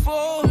dope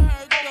before.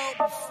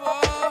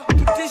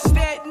 But this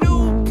that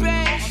new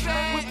bang.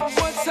 With the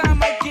one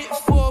time I get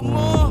four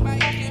more.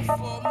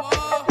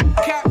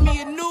 Got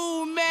me a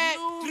new Mac.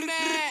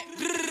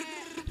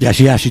 Yes,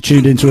 you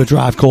tuned into a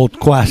drive called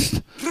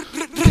Quest.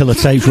 Killer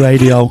Tapes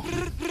Radio.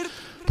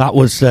 That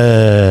was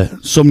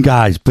some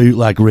guy's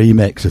bootleg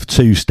remix of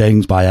Two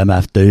Stings by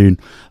MF Doom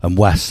and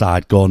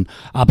WESTSIDE GUNN.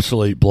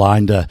 Absolute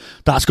blinder.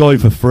 That's going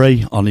for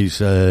free on his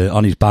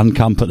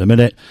Bandcamp at the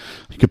minute.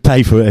 You could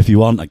pay for it if you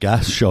want, I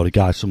guess. Show the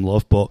guy some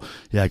love, but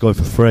yeah, going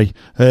for free.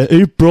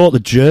 Who brought the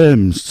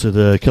germs to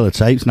the Killer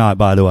Tapes night,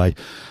 by the way?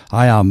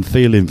 I am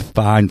feeling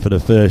fine for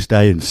the first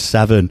day in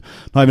 7.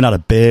 Not even had a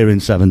beer in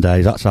 7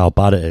 days. That's how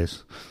bad it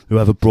is.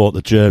 Whoever brought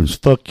the germs,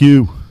 fuck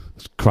you.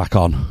 Let's crack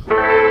on.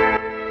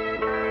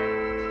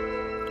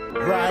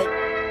 Right.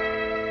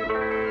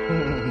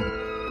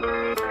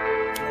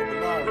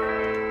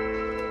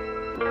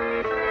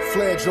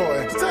 Flair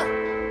Jordan.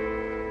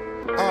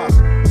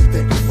 You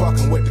think you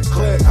fucking with the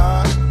click,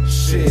 huh?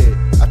 Shit.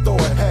 I throw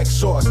a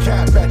hex or a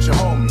cap at your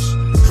homies.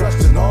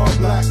 Dressed in all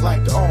black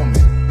like the Omen.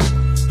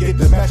 Get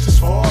the message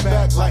fall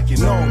back like you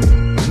know me.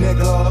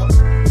 Nigga,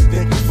 you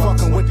think you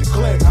fucking with the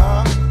click,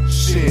 huh?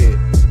 Shit.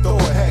 Throw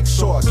a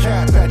hex or a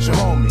cap at your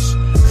homies.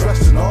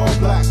 Dressed in all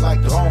black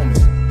like the Omen.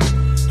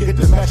 Get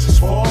the message,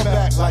 fall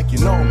back like you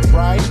know me,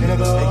 right,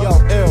 nigga? Hey,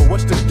 yo, ill,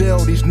 what's the deal?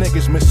 These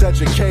niggas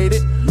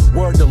miseducated.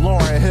 Word to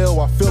Lauryn Hill,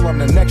 I feel I'm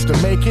the next to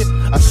make it.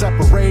 I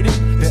separated,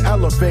 then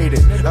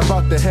elevated.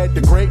 About to head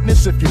to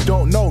greatness. If you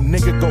don't know,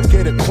 nigga, go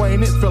get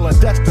acquainted. Feeling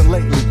destined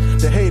lately.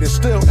 The hate is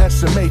still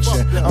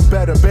SMHing. I'm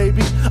better,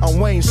 baby.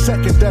 I'm Wayne's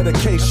second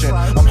dedication.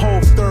 I'm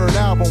Hope's third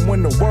album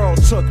when the world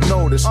took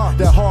notice.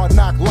 That hard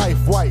knock life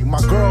white,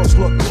 my girls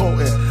look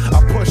potent.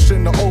 I push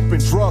in the open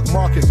drug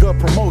market, good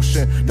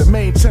promotion. The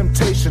main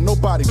temptation,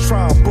 nobody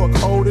try and book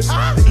Otis.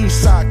 The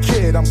East Side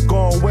kid, I'm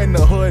going when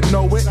the hood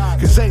know it.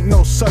 Cause ain't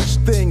no such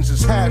things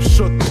as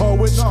half-shook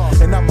poets.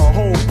 And I'm a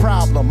whole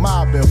problem,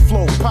 mobbing,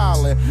 flow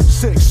piling.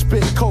 Sick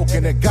spit coke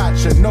and it got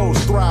your nose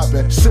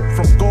throbbing. Sip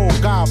from gold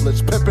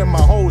goblets, pippin'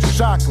 my whole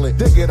chocolate.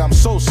 Dig it, I'm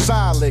so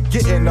solid,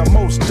 getting the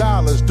most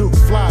dollars. Duke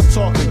fly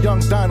talking, young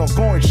Dino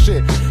going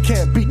shit.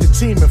 Can't beat the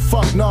team and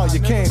fuck, nah, you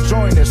can't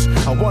join us.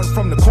 I won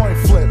from the coin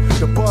flip,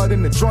 the bud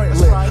in the joint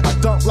lit. I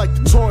dump like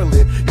the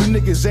toilet, you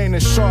niggas ain't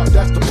as sharp,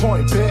 that's the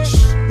point, bitch.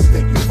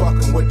 Think you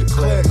fucking with the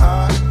click,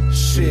 huh?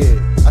 Shit,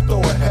 I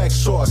throw a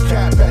hex or a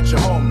cap at your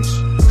homies.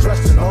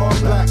 Dressed in all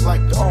black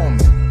like the Omen.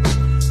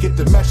 Get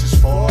the message,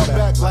 fall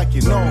back like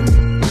you know me,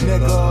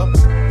 nigga.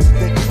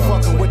 Think you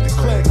fucking with the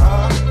click,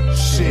 huh?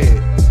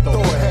 Shit,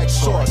 throw a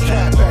hex or a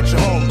cap at your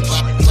homies.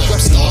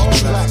 Dressed in all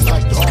black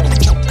like the Omen.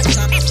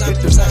 Get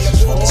the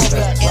message, fall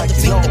back like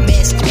you know me,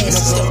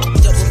 nigga.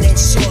 Double-edged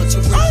sword to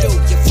redo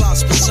your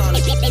false persona.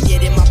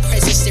 Yet in my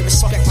presence, they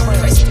respect my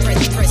presence.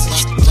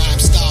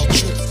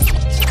 Rhymestyletroop.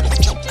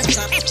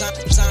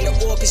 Time to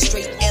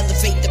orchestrate,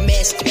 elevate the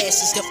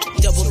masses.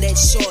 Double-edged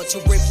sword to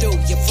rip through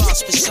your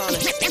false persona.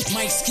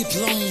 Might skip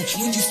long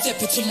when you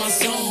step into my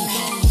zone.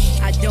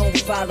 I don't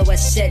follow, I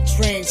set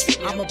trends.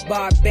 I'm a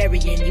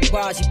barbarian, you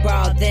bars, you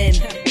borrow them.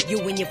 You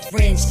and your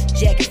friends,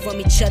 jacking from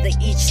each other,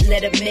 each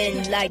let 'em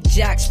in. Like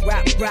jocks,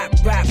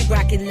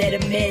 rockin' let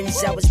 'em in.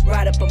 I was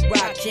brought up, I'm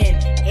rockin'.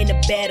 In a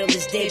battle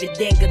is David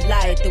and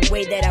Goliath, the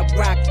way that I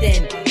rock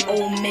them.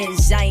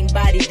 Omens, I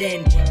embody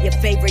them. Your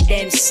favorite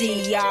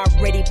MC, I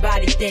already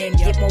bodied them.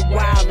 Get more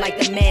wild like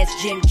the mask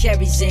Jim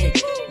Carrey's in.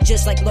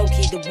 Just like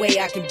Loki, the way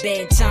I can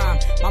bend time.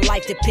 My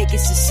life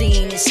depicts the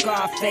scene in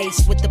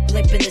Scarface with the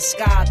blimp in the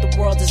sky. The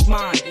world is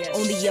mine,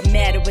 only a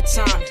matter of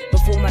time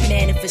before my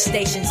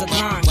manifestations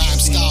align. Time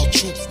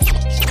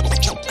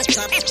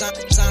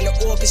to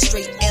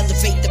orchestrate,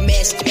 elevate the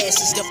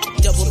masses.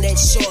 Double-edged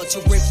sword to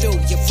rip through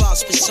your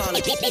false persona.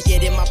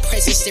 Yet in my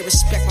presence, they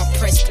respect my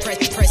presence.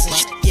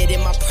 Yet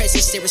in my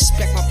presence, they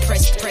respect my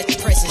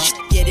presence.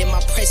 Yet in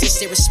my presence,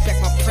 they respect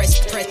my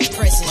presence.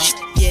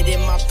 Yet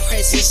in my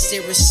presence, they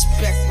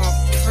respect my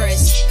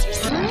presence.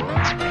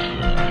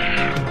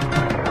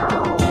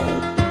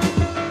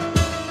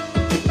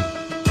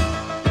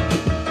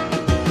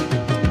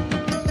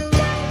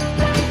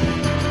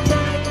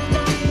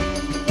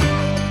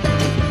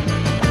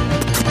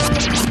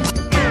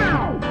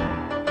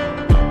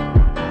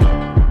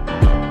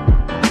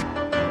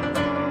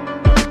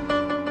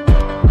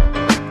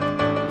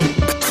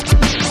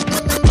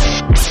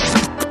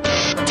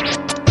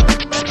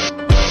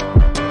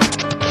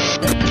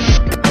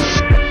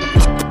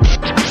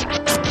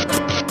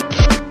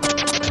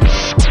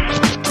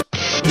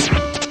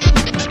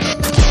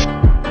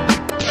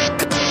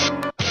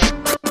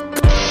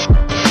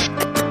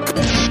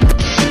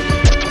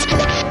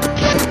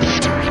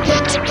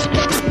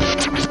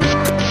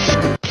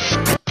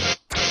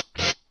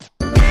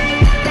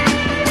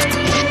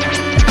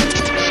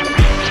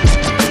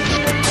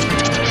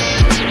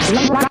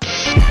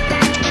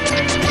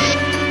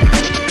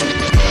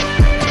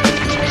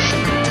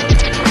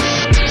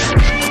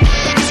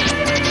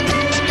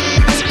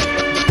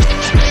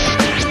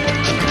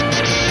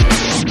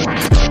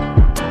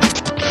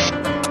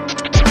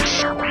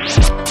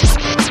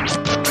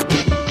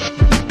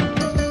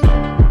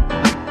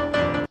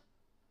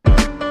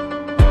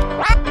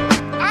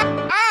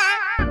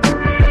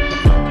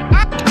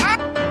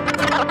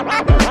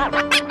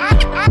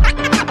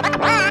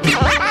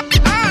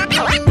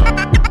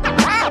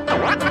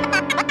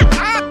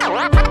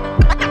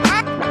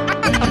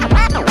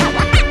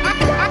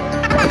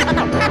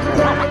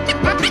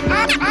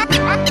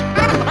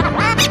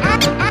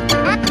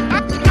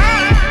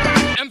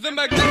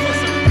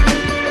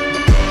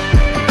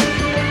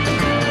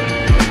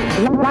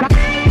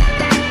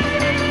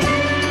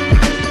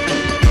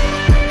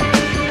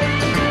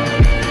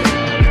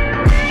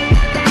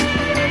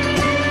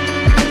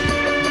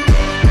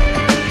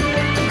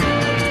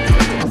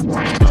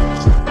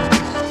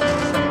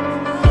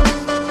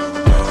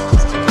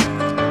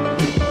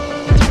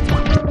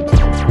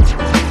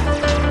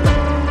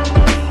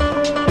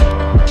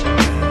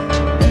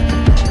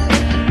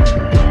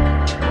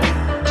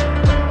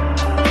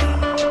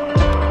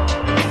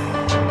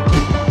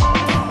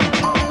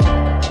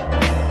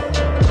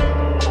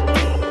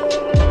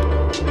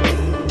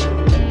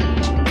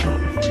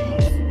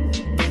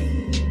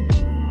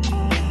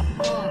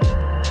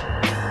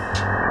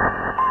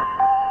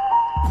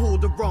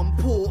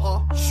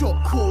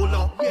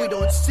 We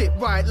don't sit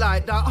right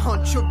like that,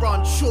 hunch or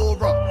run,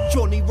 surer.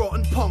 Johnny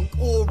Rotten punk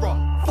aura,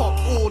 fuck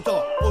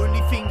order.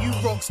 Only thing you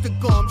rock's the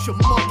gums your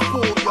mum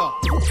bought ya.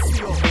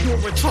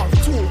 You're a tough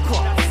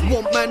talker.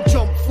 Want man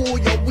jump for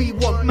ya, we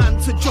want man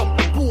to jump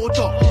the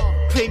border.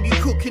 Claim you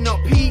cooking up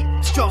heat,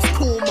 it's just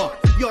korma.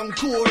 Young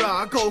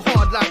Cora, I go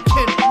hard like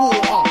Kent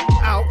Water.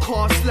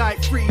 Outcast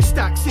like 3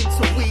 stacks since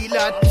a wee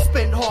lad.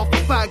 Spent half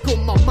a bag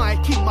on my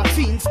mic in my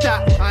teen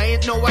stat. I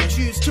ain't know I'd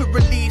use to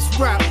release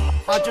rap.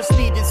 I just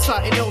needed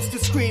something else to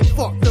scream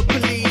fuck the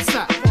police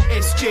at.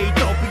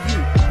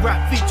 SJW,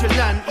 rap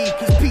vigilante,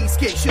 cause peace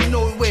gets you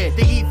nowhere.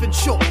 They even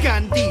shot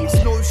Gandhi's.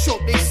 No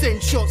shot, they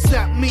send shots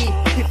at me.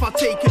 If I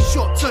take a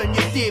shot, turn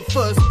your dear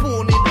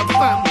firstborn into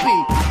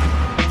Bambi.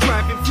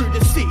 Driving through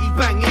the city,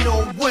 banging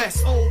Old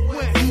West.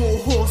 More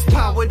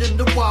horsepower than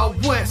the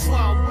Wild West.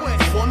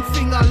 One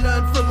thing I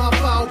learned from my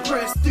foul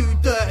press: do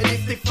dirt, and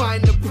if they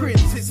find the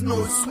prince, it's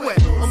no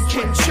sweat. I'm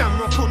Ken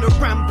Shamrock on a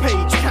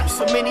rampage. Catch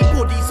so many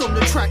bodies on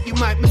the track, you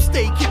might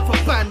mistake it for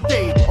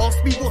Band-Aid.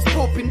 Ask me what's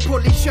poppin',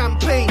 probably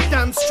champagne.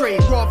 Damn straight,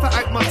 rather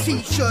act my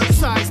t-shirt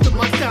size than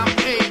my damn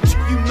age.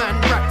 You man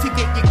rap to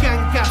get your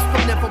gang gas,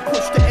 but never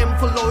push the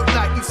envelope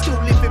like you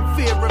still live in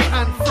fear of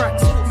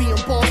anthrax. Me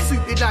and Bar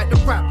suited like the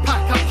Rat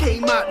Pack. I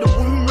came out the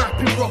womb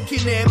rapping,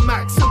 rocking Air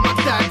Max and my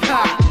dad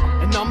hat.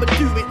 And I'ma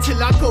do it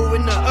till I go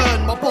in the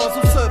urn. My bars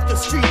will serve the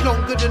street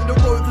longer than the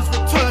Rovers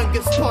return.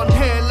 Get spun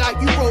hair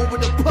like you roll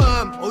with a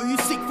perm. Oh, you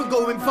sick for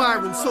going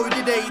viral, so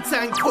did AIDS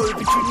and COVID,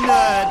 you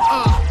nerd.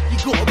 You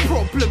got a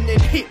problem, then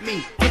hit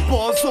me. The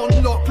bars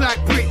on lock like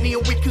Britney,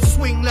 or we can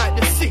swing like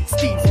the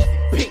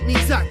 60s.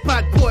 Pickneys act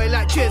bad boy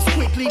like Jehst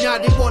quickly. Now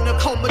they wanna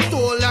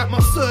Commodore like my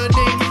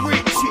surname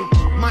Richie.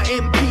 My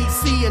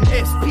MPC and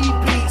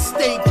SPB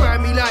stay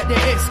grimy like their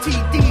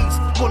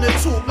STDs. Wanna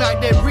talk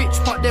like they're rich,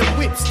 but their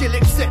whips still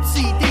accept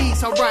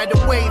CDs. I ride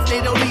a wave,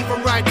 they don't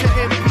even ride to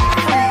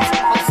MP3s.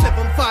 I'm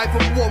 7'5"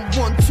 and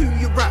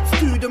 112, your raps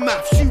do the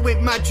maths. You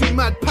ain't mad, you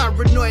mad,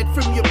 paranoid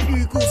from your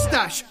bugle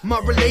stash. My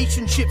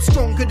relationship's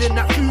stronger than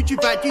that food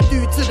you've had. You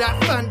do to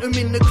that phantom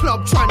in the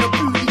club trying to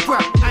booty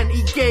grab.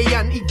 Anti-gay,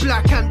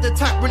 anti-black, and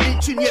attack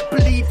religion, yet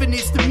believing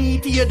it's the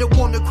media that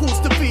wanna cause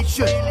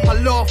division. I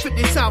laugh at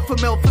this alpha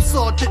male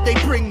facade that they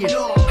bring in.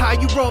 How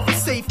you rather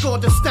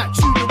safeguard a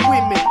statue than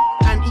women?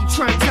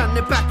 Anti-trans and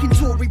they're backing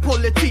Tory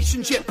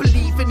politicians, yet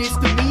believing it's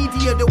the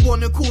media that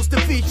wanna cause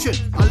division.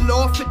 I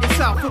laugh at this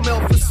alpha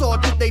male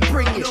facade that they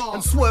bring in,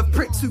 and swerve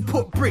pricks who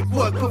put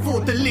brickwork before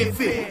the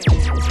living.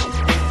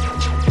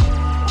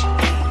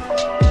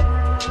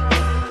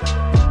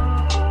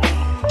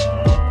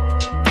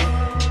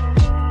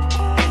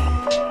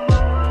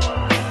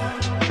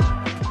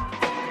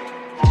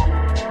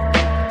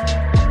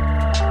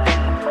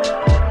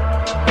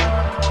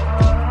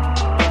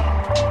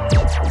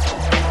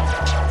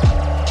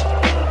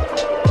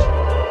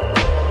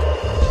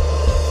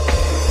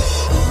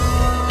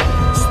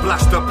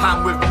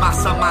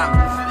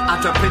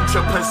 Add a pinch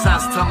of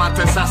pizzazz to my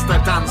disaster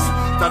dance.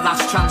 The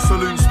last chance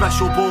saloon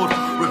special board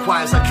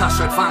requires a cash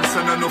advance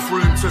and enough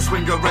room to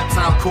swing a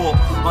reptile court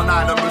on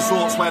island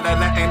resorts where they're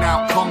letting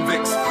out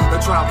convicts. The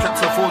trial kept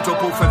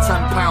affordable for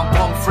 £10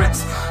 pommes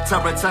frites.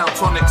 Terratale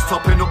tonics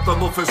topping up the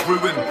mother's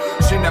ruin.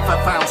 She never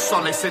found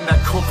solace in the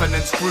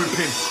covenants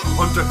grouping.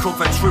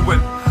 Undercover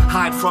truant,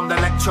 hide from the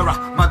lecturer.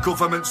 My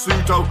government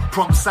pseudo,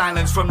 prompt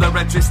silence from the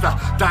register.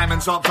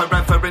 Diamonds aren't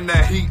forever in the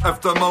heat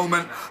of the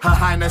moment. Her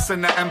Highness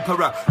and the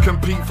Emperor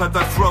compete for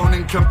the throne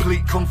in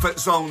complete comfort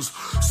zones.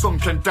 Sun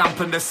can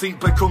dampen, the seat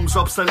becomes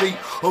obsolete.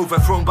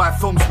 Overthrown by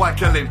thumbs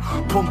waggling.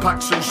 Pump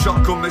action,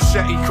 shotgun,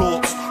 machete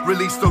corpse.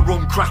 Release the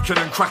rum kraken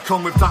and crack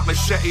on with that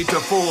machete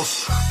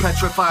divorce.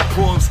 Petrified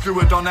prawns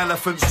skewered on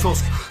elephant's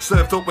tusk.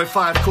 Served up with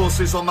 5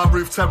 courses on my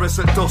roof terrace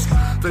at dusk.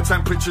 The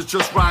temperature's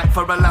just right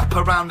for a lap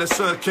around the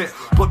circuit,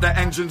 but the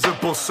engines are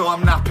bust, so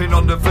I'm napping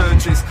on the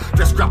verges.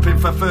 They're scrapping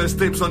for first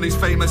dibs on his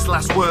famous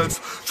last words.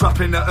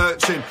 Trapping the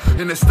urchin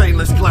in a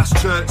stainless glass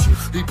church.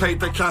 He paid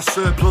the cash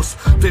surplus,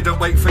 didn't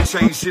wait for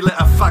change. She lit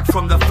a fag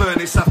from the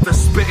furnace after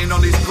spitting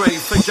on his grave.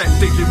 Forget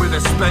digging with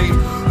a spade,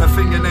 her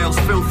fingernails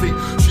filthy.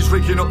 She's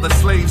rigging up the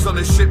slaves on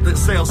a ship that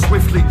sails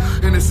swiftly.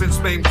 Innocence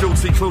made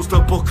guilty, closed the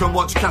book and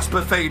watched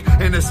Casper fade.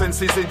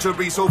 Innocence's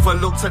injuries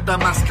overlooked at the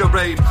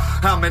masquerade.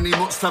 How many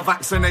mutts to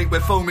vaccinate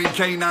with foaming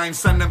canines?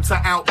 Send them to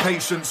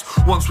outpatients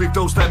once we've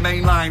dosed their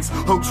main lines.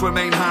 Hopes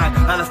remain high,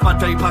 I left my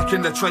day back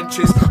in the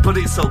trenches, but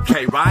it's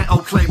okay, right?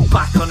 I'll claim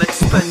back on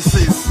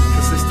expenses.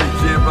 Cause it's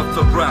the year of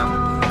the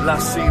ram.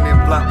 Last seen in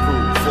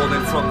Blackpool,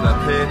 falling from the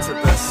pier to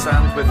the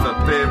sand with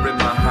a beer in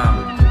my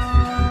hand.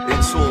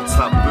 It's all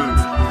taboo,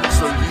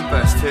 so you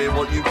best hear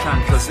what you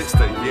can, cause it's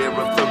the year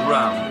of the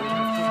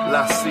ram.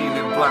 Last seen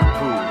in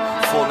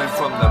Blackpool, falling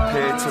from the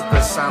pier to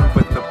the sand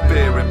with the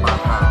beer in my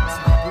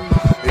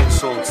hand.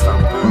 It's all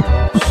taboo,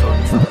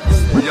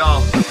 so we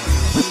are.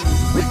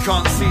 We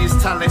can't see his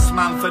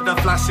talisman for the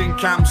flashing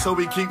cam, so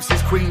he keeps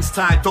his queens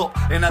tied up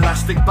in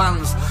elastic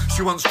bands.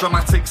 She wants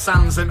dramatic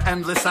sands and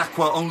endless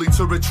aqua, only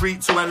to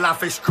retreat to a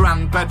lavish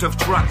grand bed of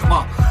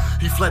drachma.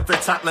 He fled the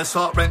tactless,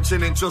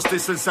 heart-wrenching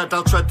injustice and said,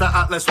 I'll tread that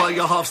atlas while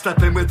you're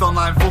half-stepping with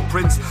online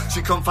footprints.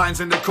 She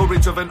confines in the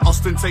courage of an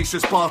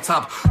ostentatious bar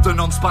tab, the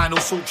non-spinal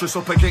sultrus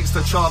up against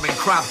a charming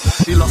crab.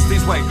 He lost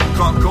his way,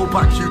 can't go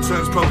back,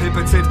 U-turns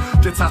prohibited.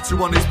 The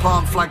tattoo on his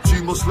palm flagged,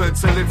 you must learn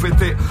to live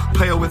with it.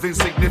 Pale with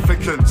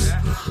insignificance,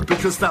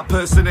 because that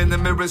person in the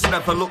mirrors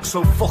never looks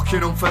so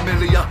fucking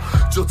unfamiliar.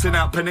 Jutting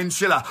out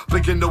peninsula,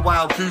 begin the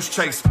wild goose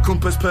chase.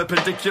 Compass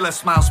perpendicular,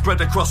 smile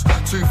spread across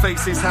two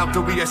faces. How do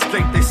we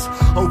escape this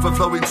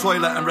overflowing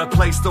toilet and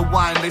replace the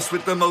wine list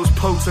with the most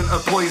potent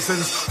of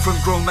poisons? From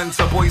grown men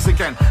to boys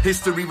again,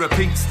 history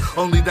repeats.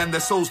 Only then the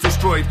soul's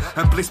destroyed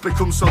and bliss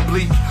becomes so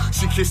bleak.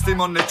 She kissed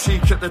him on the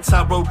cheek at the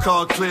tarot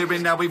card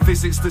clearing. Now he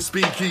visits the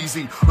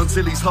speakeasy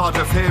until he's hard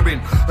of hearing.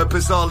 A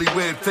bizarrely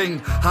weird thing,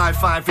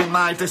 high-fiving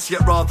Midas,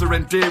 yet rather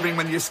endearing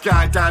when you're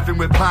skydiving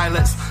with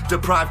pilots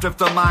deprived of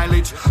the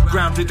mileage,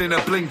 grounded in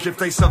a blink. If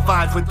they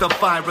survive with the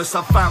virus,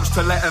 I've vouched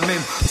to let them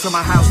in to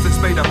my house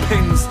that's made of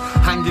pins,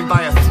 hanging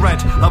by a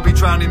thread. I'll be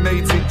drowning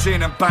maids in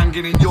gin and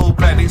banging in your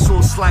bed. It's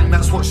all slang,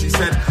 that's what she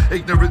said.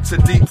 Ignorant to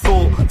deep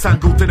thought,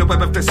 tangled in a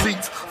web of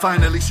deceit.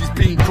 Finally she's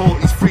been caught,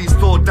 he's freeze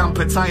thawed, damp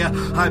attire,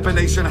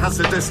 hibernation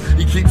hazardous.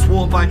 He keeps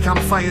warm by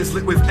campfires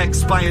lit with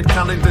expired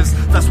calendars.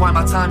 That's why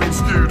my timing's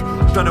skewed.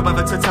 Don't know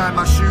whether to tie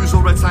my shoes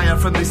or retire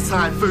from this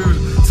typhoon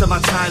to my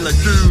Thai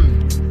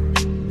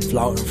lagoon.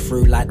 Floating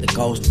through like the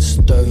ghost of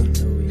stew.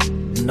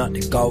 I'm not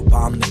the goat, but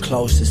I'm the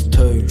closest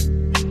to.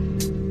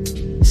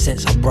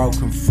 Since I've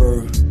broken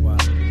through,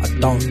 I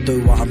don't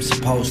do what I'm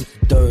supposed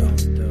to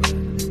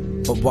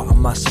do. But what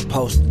am I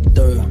supposed to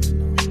do?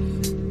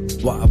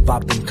 What have I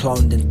been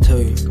cloned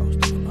into?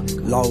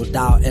 Lolled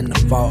out in the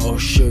photo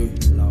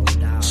shoot,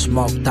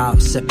 smoked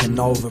out, sipping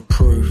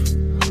overproof.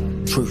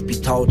 Truth be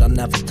told, I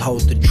never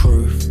told the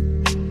truth.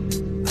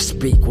 I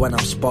speak when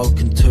I'm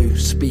spoken to,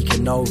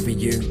 speaking over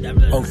you.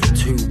 Over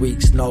 2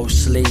 weeks, no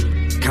sleep,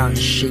 counting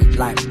sheep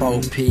like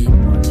Bo Peep.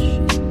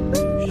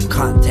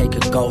 Can't take a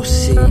go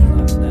see,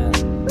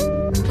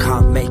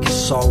 can't make a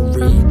soul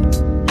read.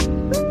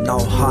 No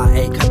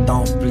heartache, I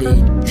don't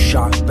bleed.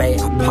 Shark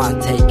bait, I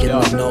partake in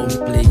the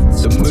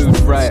nosebleeds. The mood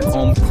right,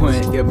 on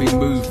point, yeah, we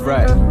move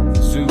right.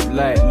 Zoot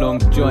light, long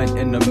joint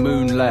in the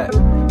moonlight.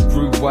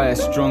 Groove wire,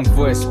 strong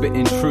voice,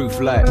 spitting truth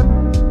like.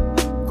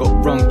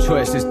 Got wrong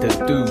choices to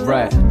do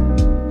right.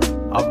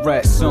 I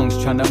write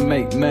songs trying to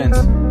make men's,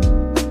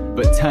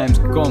 but time's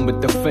gone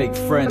with the fake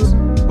friends.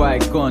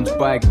 Bygones,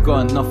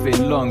 bygone,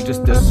 nothing long,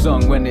 just a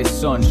song when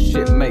it's on.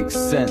 Shit makes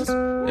sense,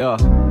 yeah,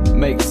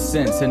 makes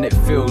sense and it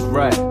feels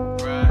right.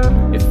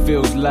 It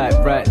feels like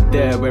right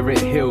there where it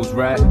heals,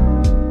 right?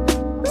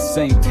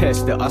 Same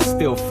test that I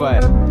still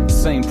fight.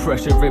 Same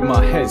pressure in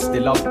my head,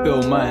 still I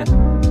feel mine.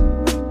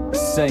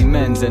 Same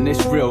ends and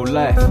it's real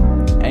life.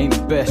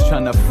 Ain't best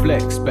tryna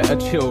flex, better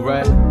chill,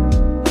 right?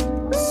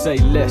 Say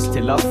less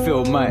till I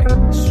feel mine.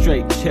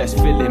 Straight chest,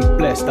 feeling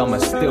blessed, I'ma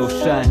still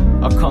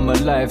shine. I come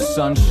alive,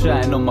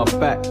 sunshine on my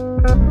back.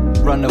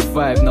 Run a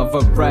vibe,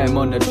 another rhyme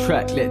on the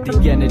track. Let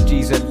the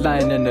energies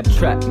align in the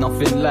track.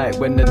 Nothing like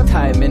when the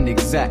timing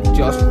exact,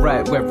 just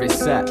right where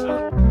it's at.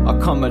 I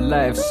come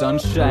alive,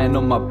 sunshine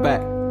on my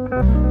back.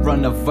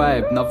 Run a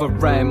vibe, another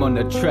rhyme on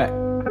the track.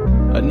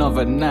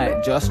 Another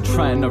night, just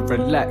trying to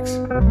relax.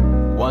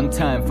 One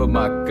time for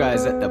my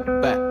guys at the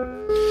back.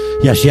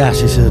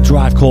 Yes, it's a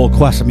Drive Called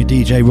Quest. I'm your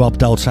DJ Rob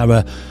Del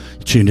Terra.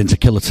 You're tuned into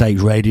Killer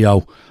Tapes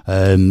Radio.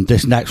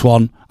 This next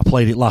one, I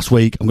played it last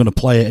week. I'm going to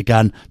play it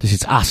again. This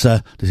is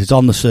Asa. This is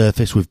On the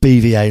Surface with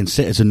BVA and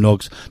Citizen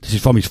Nugs. This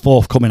is from his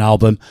forthcoming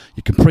album.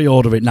 You can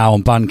pre-order it now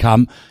on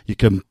Bandcamp. You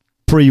can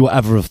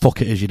whatever the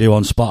fuck it is you do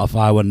on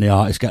Spotify when the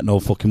artists get no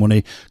fucking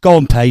money. Go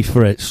and pay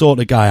for it. Sort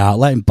the guy out.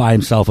 Let him buy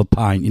himself a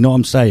pint. You know what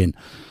I'm saying?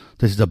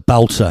 This is a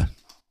belter.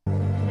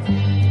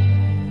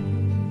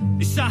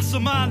 It's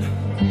Asa, man.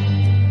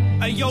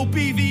 Hey, yo,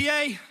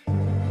 BVA.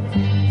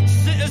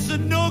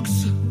 Citizen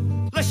Nugs.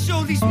 Let's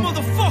show these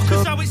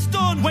motherfuckers how it's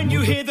done. When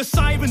you hear the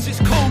sirens, it's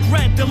code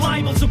red. They're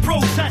liable to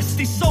protest.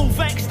 He's so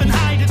vexed and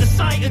hide at the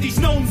sight of these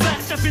known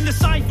vets. Step in the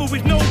cypher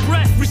with no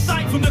breath.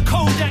 Recite from the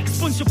codex.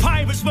 Bunch of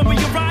pirates when we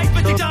arrive,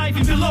 but they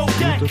diving below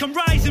deck. I'm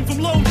rising from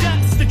low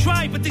depths. They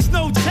try, but there's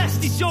no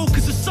test. These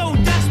jokers are so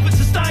desperate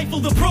to stifle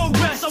the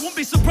progress. I won't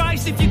be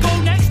surprised if you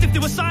go next. If they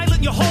were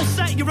silent, your whole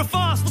set, you're a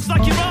farce. Looks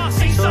like your ass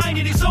ain't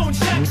signing its own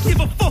checks. Give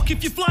a fuck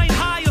if you're flying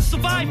high or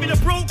surviving a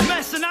broke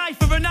mess. An eye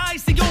for an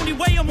eye's the only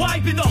way I'm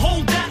wiping the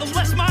whole debt.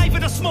 Unless my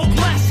but I smoke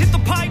less. Hit the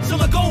pipe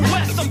till I go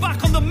west. I'm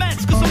back on the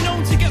meds, cause I'm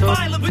known to get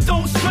violent but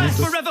don't stress.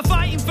 Forever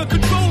fighting for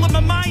control of my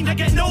mind, I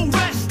get no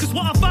rest. Cause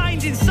what I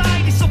find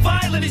inside is so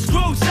violent, it's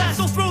grotesque.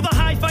 So throw the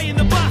hi-fi in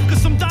the back,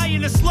 cause I'm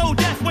dying a slow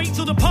death. Wait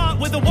till the part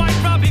where the white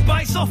rabbit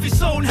bites off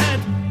his own head.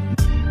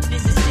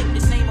 This is sick,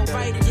 this ain't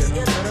alright, it is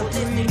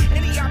illiformed.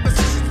 Any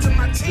opposition to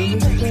my team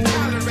won't be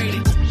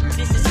tolerated.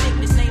 This is sick,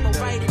 this ain't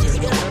alright, it is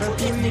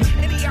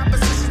illiformed. Any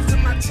opposition to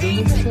my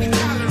team won't be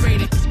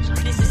tolerated.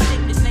 This is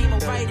sick, this ain't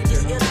alright, it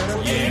is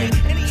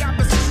illiformed. Any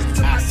opposition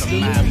to my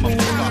team won't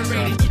be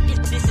tolerated.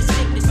 This is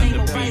sick, this ain't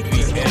alright, it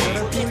is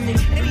illiformed.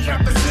 Any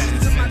opposition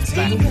to my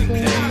team won't be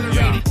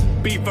tolerated.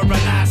 Beaver and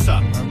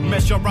Asa,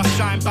 Measure I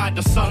shine by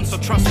the sun, so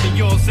trust me,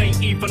 yours ain't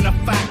even a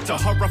factor.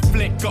 Horror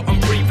flick, got 'em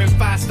breathing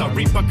faster.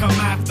 Reaper come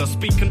after,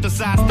 speaking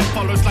disaster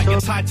follows like you're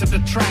tied to the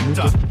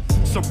tractor.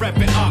 So rev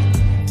it up,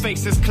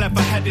 face is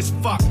clever, head is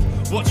fucked.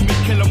 Watch me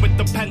kill 'em with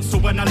the pencil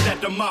when I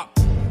let 'em up.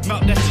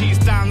 Melt their cheese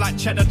down like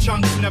cheddar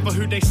chunks. Never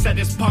who they said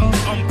is punks.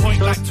 On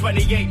point like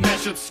 28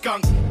 measured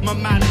skunk. My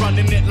man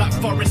running it like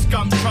Forrest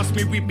Gump. Trust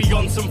me, we be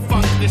on some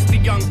funk. This the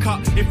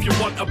uncut if you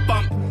want a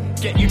bump.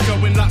 Get you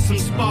going like some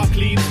spark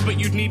leads, but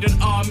you'd need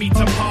an army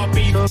to par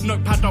beef.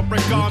 Notepad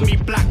origami,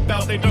 black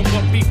belt. They don't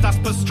want beef, that's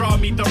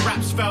pastrami. The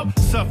raps felt.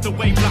 Surf the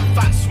wave like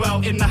fat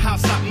swell. In the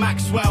house like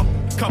Maxwell.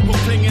 Couple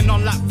clinging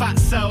on like fat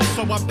cells.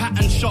 So I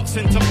pattern shots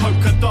into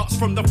polka dots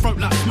from the throat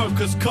like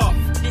smoker's cough.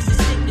 This is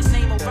sick, this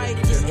ain't alright,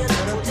 it is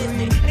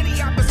illiformed.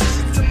 Any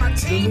opposition to my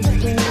team won't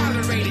be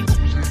tolerated.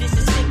 This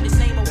is sick, this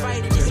ain't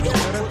alright, it is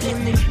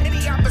illiformed.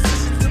 Any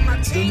opposition to my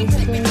team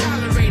won't be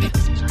tolerated.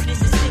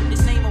 This is sick,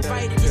 this ain't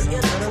alright, it is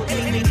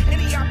illiformed.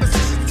 Any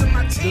opposition to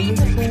my team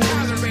won't be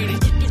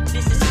tolerated.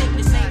 This is sick,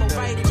 this ain't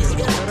alright, it is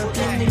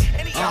illiformed.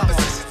 Any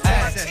opposition to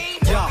my team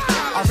won't be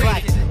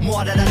tolerated.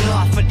 More than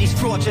enough for these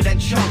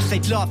fraudulent chumps. They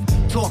love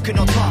talking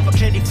on top, but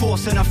clearly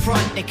forcing a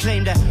front. They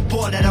claim they're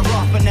born at a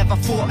rough, but never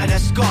fought in a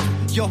scuff.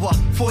 Yo, I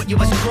thought you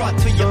was crud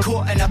till you're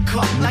caught in a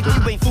cup. Like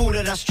you ain't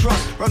fooling us,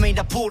 trust. Remain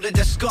appalled in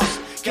disgust.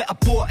 Get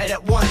aborted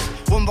at once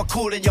when we're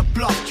calling your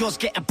bluff. Yours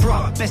getting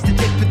bruh. Best to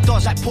dip and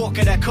dodge like pork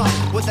in a cup.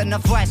 With an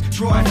advice,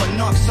 drive or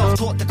knock,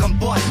 self-taught to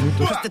combust.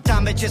 Cause the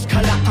damage is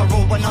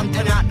collateral when I'm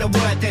turning out the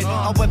wording.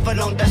 However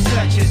long the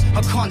search is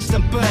a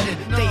constant burden.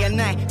 Day and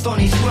night,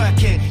 Donnie's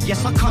working.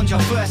 Yes, I conjure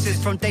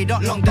verses from day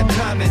not long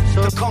determined.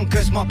 To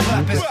conquer's my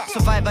purpose.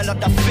 Survival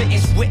of the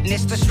fittest,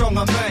 witness the strong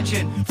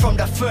emerging from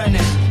the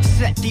furnace.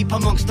 Set deep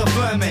amongst the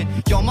vermin.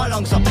 Yo, my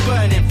lungs are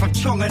burning from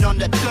chonging on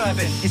the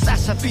turban. It's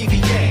that's a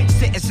BVA,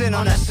 citizen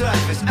on the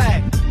surface.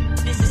 Ay.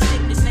 This is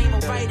sick, this ain't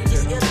alright, it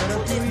is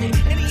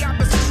illiformed. Any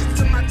opposition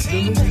to my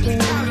team won't be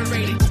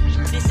tolerated.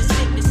 This is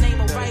sick, this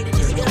ain't alright, it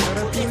is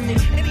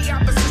illiformed. Any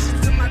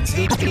opposition to my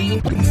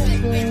team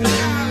won't be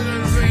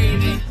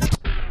tolerated.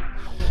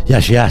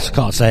 Yes,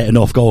 can't say it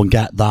enough. Go and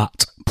get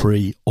that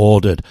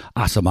pre-ordered.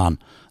 Assaman.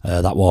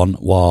 That one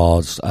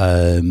was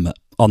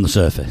on the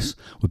surface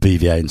with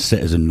BVA and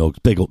Citizen Nugs.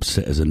 Big up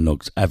Citizen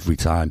Nugs every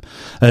time.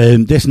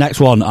 This next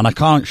one, and I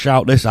can't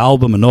shout this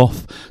album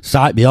enough.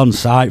 Sight Beyond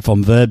Sight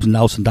from Verbs and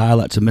Nelson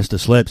Dialect to Mr.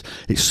 Slips.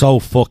 It's so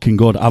fucking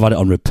good. I've had it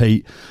on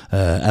repeat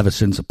ever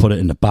since I put it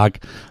in the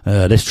bag.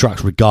 This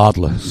track's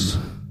Regardless.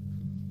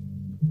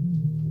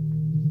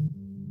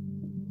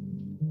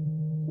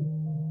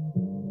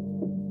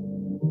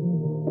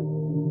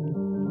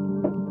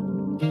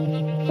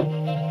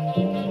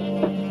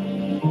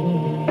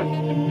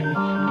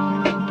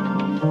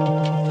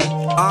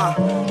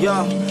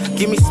 Yo,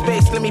 give me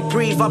space, let me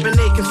breathe, I've been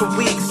aching for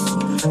weeks.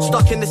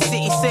 Stuck in the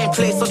city, same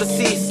place on the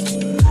seas.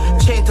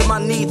 Chained to my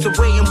knees,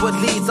 awaiting what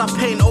leads. I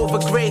paint over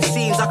grey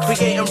scenes, I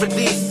create and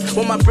release.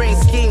 When my brain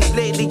schemes,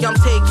 lately I'm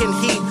taking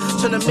heat.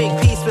 Trying to make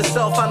peace with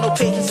self, I know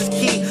patience is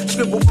key.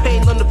 Scribble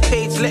pain on the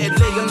page, let it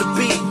lay on the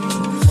beat.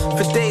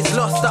 For days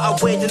lost that I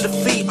wade in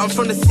defeat. I'm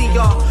from the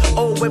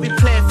CRO, where we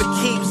playing for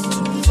keeps.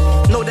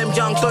 Know them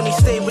young Donny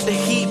stay with the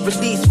heat.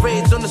 Release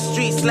raids on the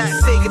streets like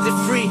Sega did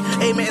free.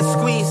 Aim it and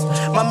squeeze.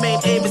 My main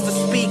aim is to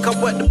speak. I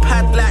work the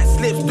pad like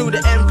slips through the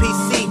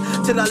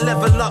NPC. Till I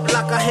level up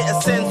like I hit a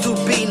Senzu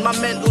bean. My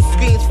mental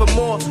screams for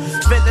more.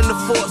 Venting the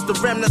thoughts, the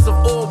remnants of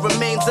all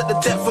remains at the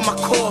depth of my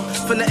core.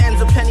 From the ends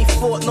of penny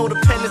fort, know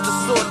the pen is the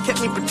sword. Kept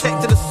me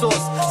protected the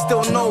source.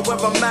 Still know where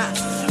I'm at.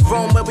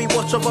 Rome where we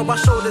watch over our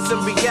shoulders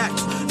and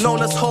react.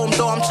 Known as home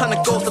though, I'm trying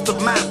to go to the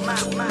map.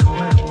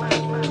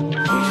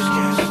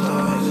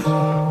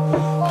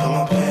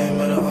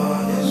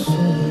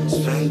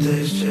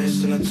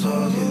 Chasing a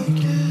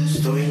target,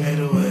 still we made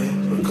a way,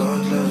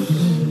 regardless.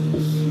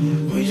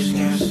 We just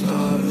can't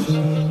stop.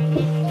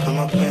 Put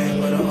my pain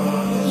with the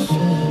artist.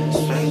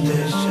 Spend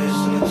days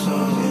chasing a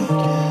target,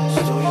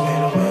 still we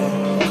made a way,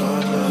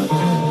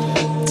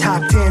 regardless.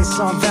 Top 10,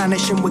 some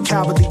vanishing with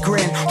cowardly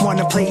grin.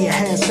 Wanna play your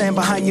hand, stand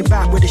behind your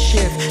back with a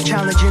shift.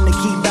 Challenging to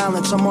keep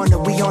balance, I'm on it,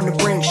 we on the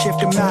brink. Shift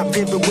the map,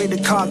 pivot with a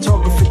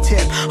cartographer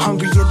tip.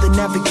 Hungrier than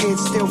ever,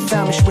 kids, still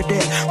famished with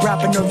it.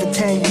 Rapping over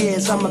 10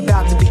 years, I'm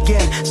about to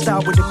begin.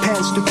 Start with a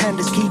pen,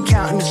 stupendous, keep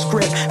counting the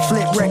script.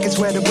 Flip records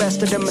where the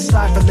rest of them are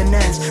stifling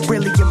ends.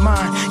 Really your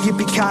mind,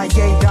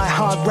 yippee-ki-yay, die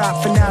hard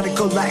rap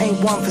fanatical. I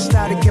ain't one for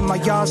static in my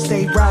yard,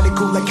 stay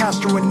radical like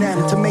Castro and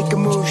them. To make a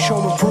move,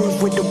 show and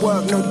prove with the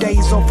work. No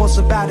days off or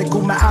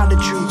sabbatical, my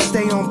attitude.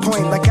 Stay on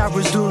point like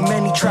arrows do.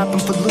 Many trapping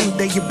for loot,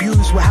 they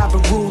abuse. We'll have a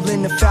rule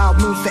in the foul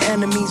mood for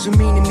enemies who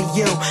meaning me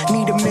ill.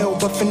 Need a meal,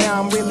 but for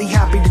now I'm really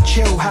happy to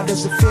chill. How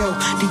does it feel?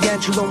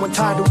 D'Angelo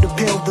entitled to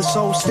pill. The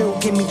soul still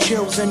give me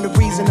chills, and the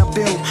reason I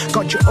build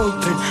got you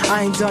open.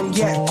 I ain't done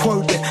yet,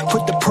 quote it.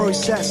 Put the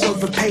process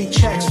over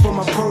paychecks for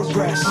my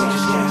progress. Put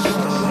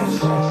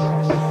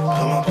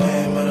my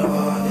pain with the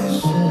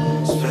artist.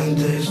 Spend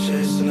days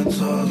chasing a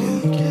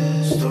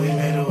target, still we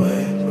made a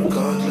way,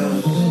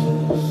 regardless.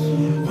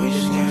 We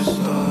just can't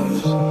stop.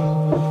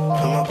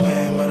 Put my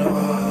pain with the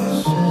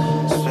artist.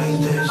 Spend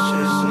days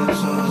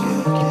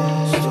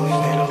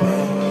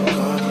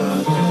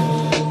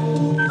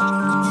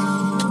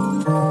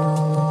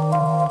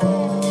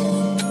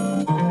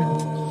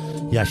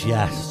Yes,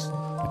 yes.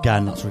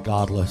 Again, that's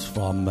regardless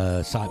from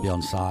Sight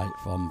Beyond Sight,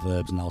 from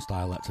Verbs and Else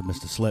Dialect and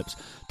Mr. Slips.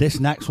 This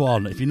next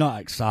one, if you're not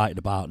excited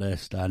about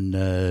this,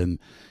 then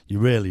you're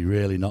really,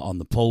 really not on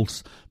the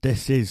pulse.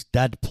 This is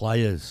Dead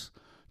Players,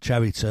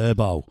 Cherry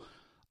Turbo.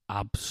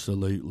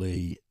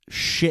 Absolutely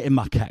shitting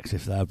my kecks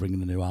if they're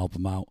bringing a new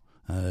album out.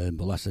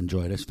 But let's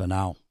enjoy this for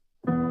now.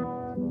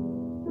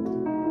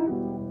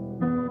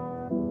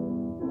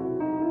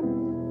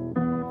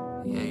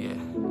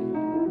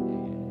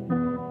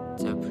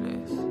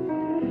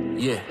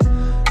 Yeah,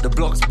 the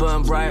blocks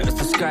burn bright as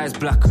the sky's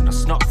black, and I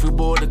snuck through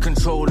border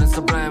control in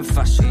sublime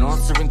fashion,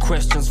 answering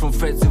questions from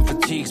feds and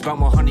fatigues about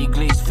my honey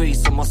glazed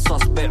face and my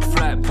suspect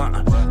flight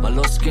pattern. My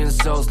lost skin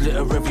cells litter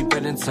every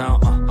bed in town.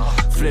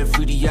 Fled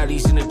through the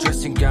alleys in a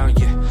dressing gown.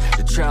 Yeah,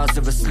 the trials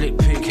of a slick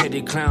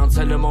pig-headed clown.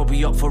 Tell them I'll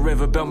be up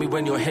forever. Bell me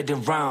when you're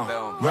heading round.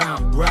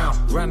 Round,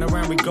 round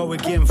around we go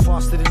again,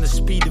 faster than the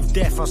speed of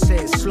death. I say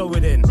it slower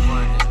than.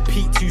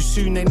 Peak too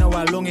soon, they know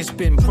how long it's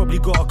been. Probably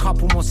got a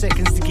couple more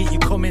seconds to get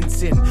your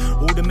comments in.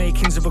 All the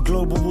makings of a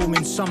global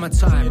warming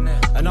summertime,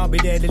 and I'll be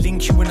there to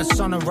link you when the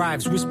sun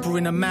arrives,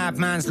 whispering a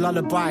madman's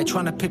lullaby,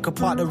 trying to pick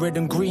apart the red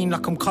and green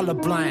like I'm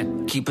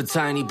colorblind. Keep a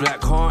tiny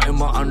black heart in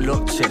my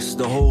unlocked chest.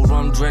 The whole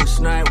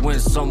rum-drenched night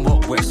went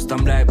somewhat west.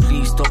 I'm like,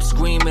 please stop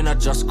screaming, I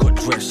just got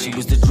dressed. She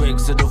was the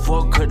dregs of the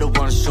vodka, the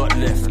one shot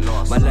left.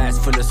 My life's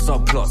full of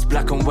subplots,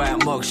 black and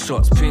white mug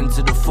shots, pinned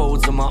to the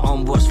folds of my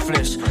unwashed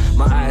flesh.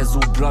 My eyes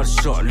all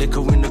bloodshot,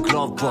 liquor in the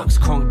glove box,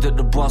 conked at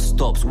the bus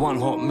stops, one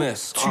hot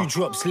mess. 2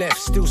 drops left,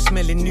 still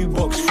smelling new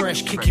box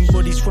fresh. Kicking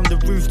bodies from the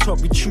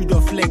rooftop with chewed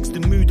off legs. The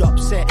mood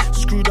upset,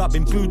 screwed up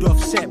and booed off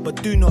set.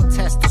 But do not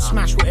test or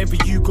smash whatever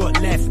you got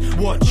left.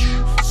 Watch,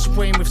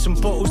 spraying with some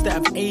bottles that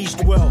have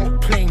aged well.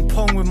 Playing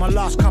pong with my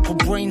last couple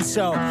brain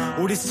cell.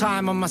 All this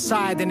time on my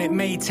side and it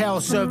may tell.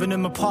 Serving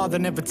them apart, they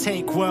never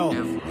take well.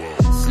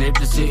 Slipped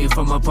the city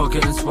from my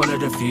pocket and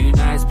swallowed a few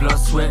nights. Blood,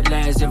 sweat,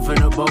 lies,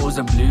 infinite bowls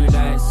and blue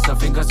lights. I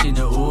think I've seen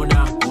it all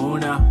now, all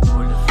now.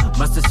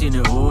 Must have seen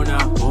it all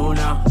now, all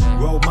now.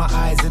 Rolled my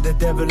eyes at the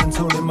devil and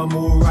told him I'm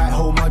alright.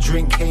 Hold my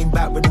drink, came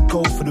back with a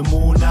goal for them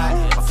all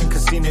night. I think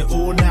I've seen it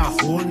all now,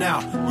 all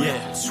now.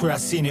 Yeah, swear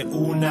I've seen it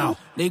all now.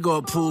 They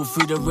got pulled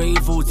through the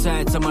rave, all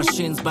tied to my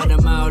shins by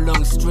the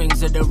mile-long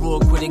strings of the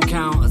awkward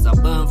encounters. I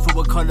burned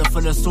through a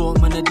colourful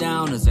assortment of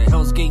downers. At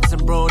Hell's Gates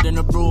and Broad and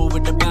a brawl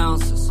with the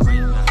bouncers.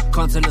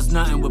 Can't tell us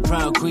nothing, we're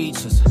proud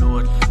creatures.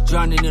 Lord,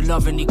 drowning in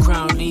love and the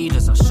crown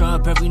leaders. I show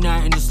up every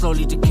night in the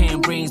slowly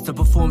decaying brains to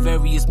perform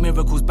various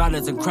miracles,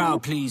 ballads and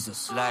crowd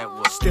pleasers.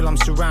 Still I'm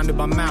surrounded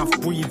by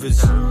mouth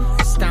breathers.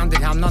 Astounded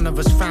how none of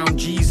us found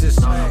Jesus.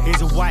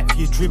 Here's a wipe for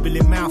your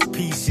dribbling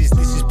mouthpieces.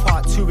 This is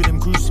part 2 of them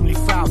gruesomely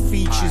foul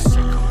features.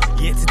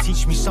 Yet to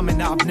teach me something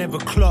that I've never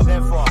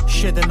clocked.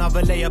 Shed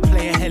another layer,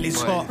 play a hell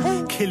is hot.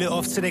 Kill it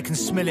off so they can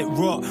smell it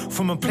rot.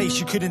 From a place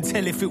you couldn't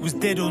tell if it was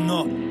dead or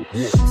not.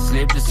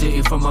 Slipped the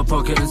city from my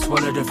pocket and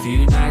swallowed a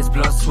few nights.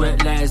 Blood,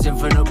 sweat, lies,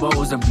 infinite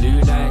bowls and blue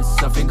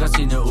lights. I think I've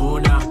seen it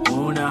all now,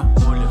 all now.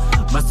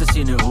 Must have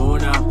seen it all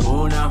now,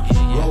 all now.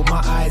 Rolled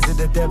my eyes at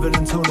the devil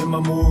and told him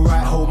I'm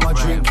alright. Hold my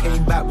drink,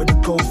 came back with a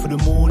goal for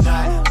them all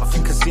night. I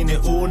think I've seen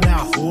it all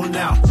now, all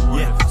now.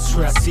 Yeah, I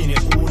swear I've seen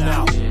it all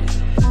now.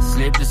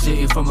 Slipped the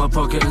city from my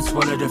pocket and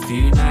swallowed a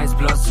few nights.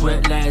 Blood,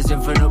 sweat, lies,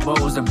 infinite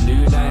bowls and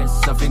blue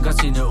lights. I think I've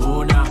seen it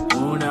all now,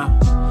 all now.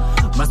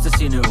 Must have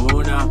seen it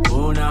all now,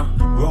 all now.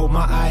 Rolled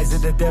my eyes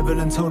at the devil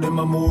and told him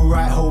I'm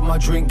alright. Hold my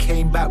drink,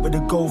 came back with a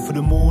goal for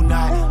them all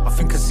night. I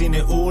think I've seen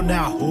it all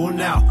now, all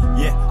now.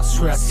 Yeah, I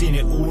swear I've seen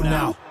it all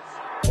now.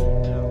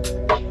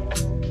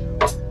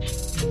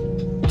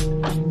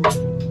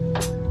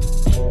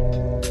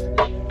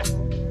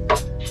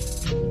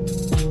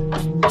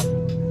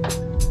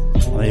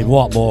 I mean,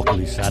 what more can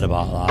be said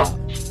about that?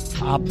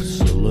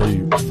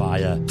 Absolute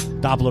fire.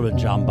 Dabbler and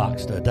Jam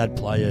Baxter, Dead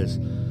Players.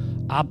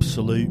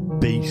 Absolute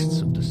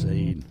beasts of the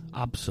scene.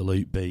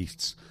 Absolute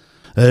beasts.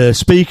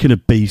 Speaking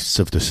of beasts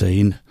of the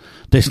scene,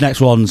 this next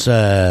one's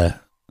Killer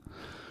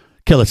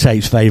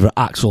Tape's favourite,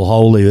 Axel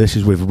Holy. This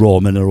is with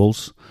Raw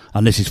Minerals,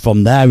 and this is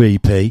from their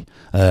EP,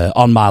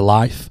 On My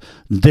Life.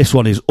 This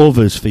one is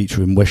Others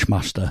featuring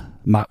Wishmaster.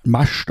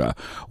 Wishmaster.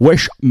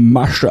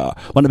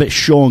 Went a bit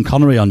Sean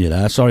Connery on you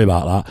there. Sorry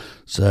about that.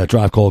 It's a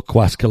Drive Called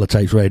Quest, Killer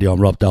Tapes Radio on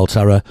Rob Del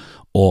Terra,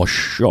 or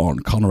Sean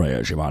Connery,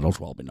 as you might as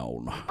well be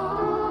known.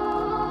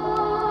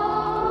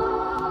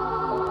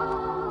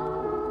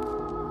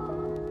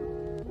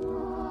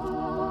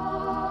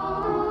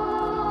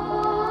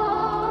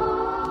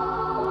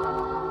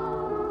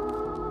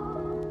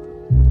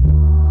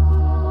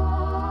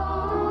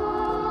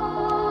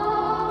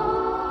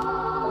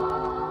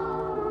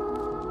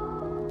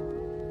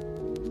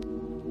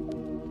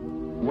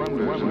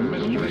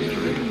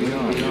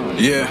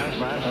 Yeah.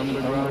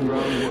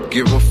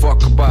 Give a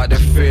fuck about their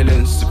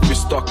feelings if you're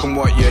stuck on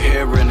what you're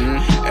hearing.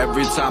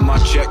 Every time I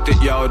checked it,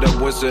 yo, there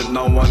wasn't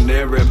no one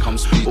near him.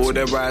 All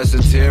their eyes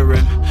are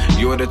tearing.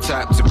 You're the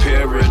type to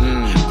peer it.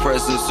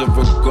 Presence of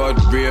a god,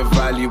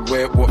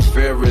 reevaluate what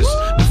fear is.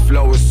 The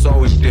flow is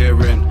so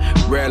endearing,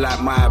 rare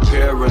like my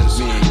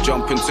appearance.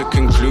 Jumping to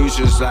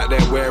conclusions like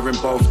they're wearing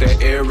both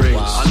their earrings.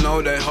 I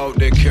know they hope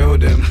they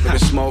killed him, but the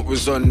smoke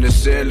was on the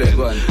ceiling.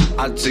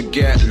 Had to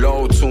get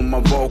low till my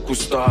vocals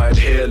started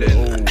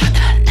healing.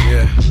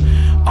 Yeah.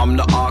 I'm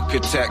the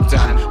architect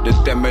and the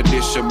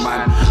demolition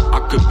man. I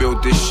could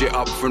build this shit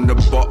up from the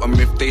bottom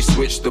if they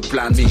switch the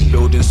plans.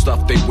 Building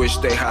stuff they wish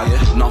they had.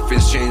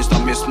 Nothing's changed, I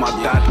miss my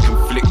dad.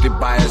 Conflicted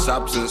by his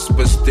absence,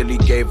 but still he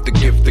gave the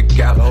gift the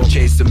gap.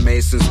 Chasing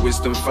Mason's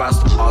wisdom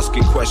fast,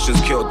 asking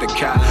questions killed the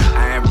cat.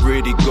 I ain't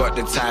really got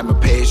the time or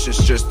patience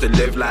just to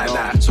live like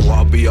that. So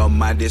I'll be on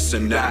my this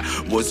and that.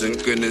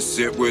 Wasn't gonna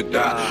sit with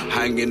that.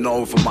 Hanging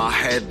over my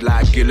head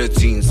like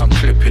guillotines, I'm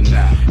clipping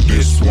that.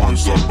 This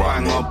one's a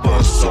banger,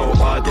 but so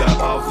are the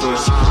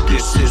others.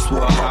 This is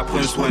what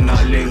happens when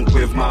I link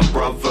with my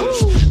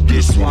brothers.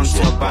 This one's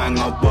a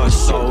banger, but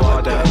so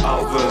are the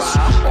others.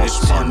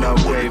 It's on the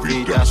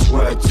wavy, that's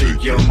word to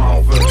your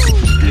mothers.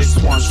 This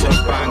one's a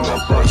banger,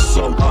 but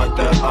so are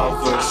the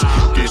others.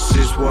 This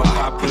is what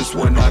happens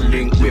when I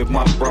link with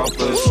my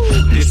brothers.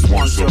 This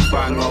one's a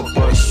banger,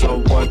 but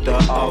so are the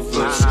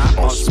others.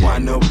 Us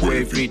on the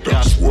wavy,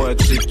 that's word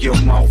to your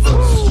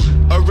mothers.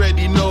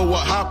 Already know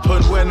what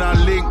happened when I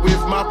link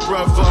with my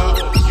brother.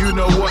 You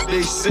know what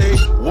they say,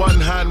 one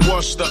hand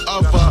wash the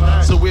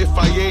other. So if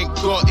I ain't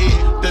got it,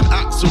 then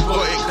Axel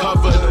got it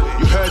covered.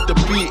 You heard the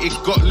beat, it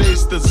got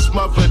laced and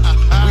smothered.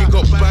 We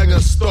got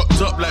bangers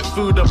stocked up like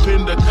food up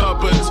in the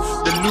cupboards.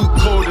 The loot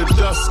cold and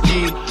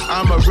dusky,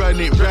 I'ma run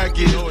it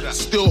ragged.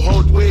 Still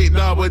hold weight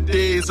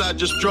nowadays, I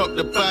just dropped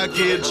the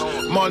baggage.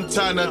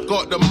 Montana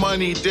got the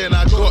money, then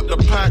I got the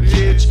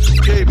package.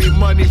 Pay me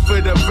money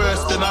for the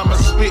verse, then I'ma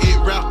spit it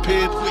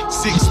rapid.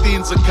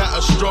 16's a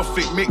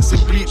catastrophic, mixing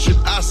bleach with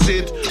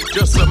acid.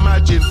 Just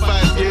imagine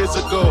 5 years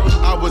ago,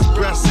 I was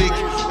brassic.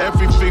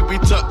 Everything we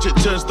touch, it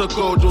turns to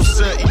gold or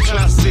certain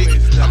classic.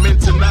 I'm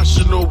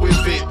international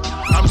with it,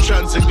 I'm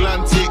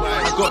transatlantic.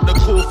 I got the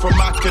call from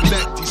my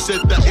connect, he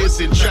said that it's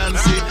in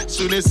transit.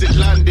 Soon as it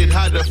landed,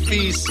 had a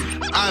feast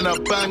and a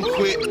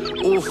banquet.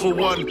 All for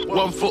one,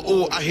 one for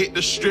all. I hit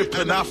the strip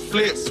and I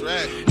flip.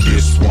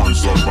 This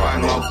one's a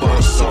banger,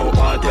 but so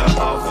are the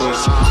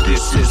others.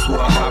 This is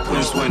what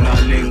happens when I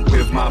link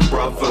with my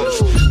brothers.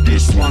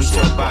 This one's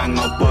a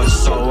banger, but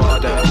so are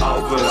the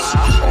others.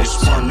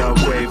 It's on the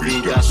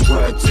wavy, that's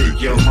word to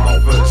your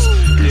mothers.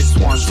 This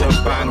one's a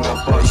banger,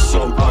 but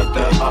so are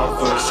the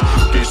others.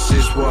 This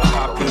is what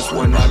happens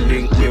when I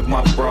link with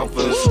my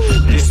brothers.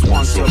 This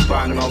one's a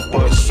banger,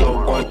 but so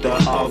are the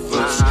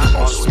others.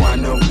 Us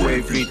on the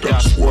wavy,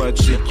 that's word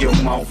to your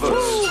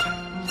mothers.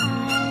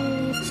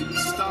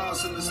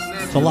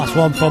 The last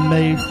one from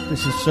me.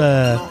 This is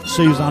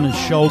Suzanne and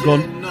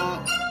Shogun.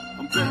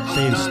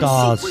 Seeing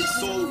Stars.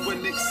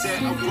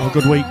 Have a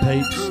good week,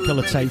 peeps.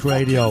 Killer Tapes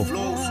Radio.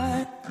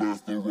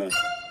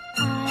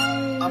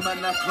 I'm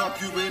in that club,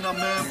 you ain't a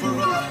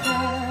member.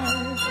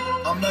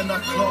 I'm in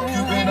that club,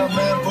 you ain't a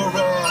member.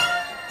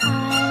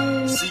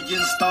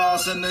 Seeing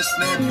stars in this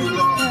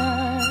nebula.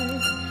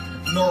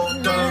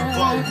 Not down,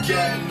 but I'm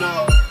getting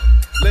up.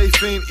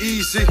 Life ain't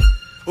easy,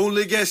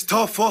 only gets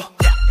tougher.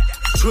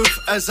 Truth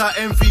as I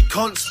envy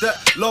constant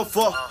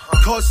lover.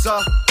 Cause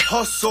I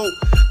hustle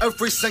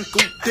every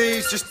single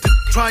day just to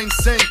try and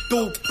send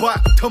all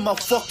back to my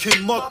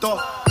fucking mother.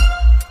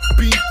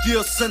 Been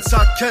years since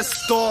I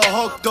kissed her,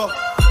 hugged her,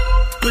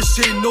 but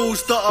she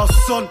knows that her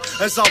son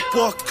is a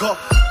worker,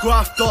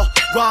 grafter,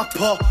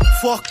 rapper,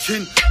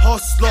 fucking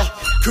hustler.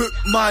 Cook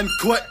man,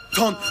 quick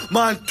turn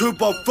man to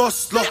a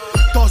rustler.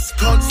 Dust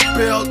can't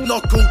spell,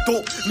 knuckle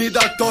don't need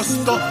a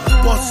duster.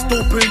 Bust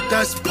open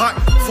this pack,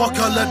 fuck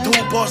a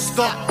little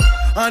buster.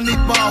 I need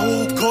my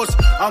whole cause,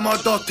 I'm a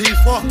dirty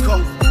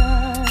fucker.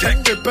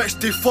 Kick the bitch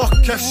to fuck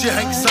if she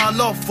thinks I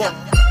love her.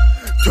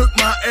 Took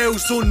my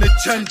L's on the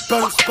chin,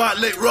 bounced back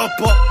like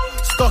rubber.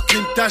 Stuck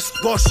in this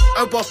rush,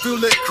 how I feel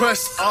like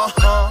Chris,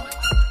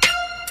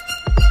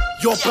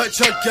 Your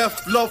bitch a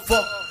gift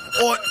lover.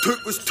 All it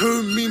took was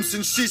 2 memes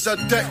and she's a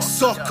dick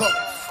sucker.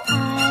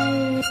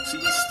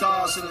 See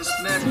stars in this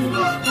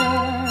nebula.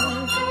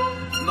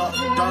 Not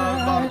down,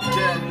 but I'm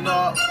getting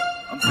up.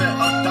 I'm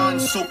better than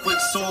so quick,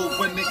 so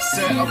when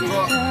etc.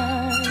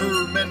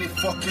 Too many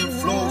fucking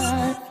flows.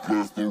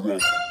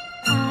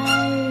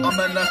 I'm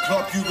in a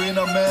club, you ain't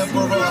a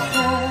member.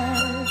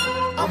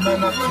 I'm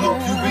in a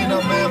club, you ain't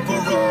a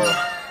member.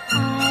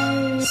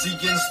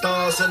 Seeing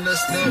stars in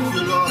this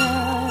nebula.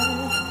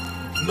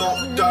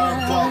 Knocked down,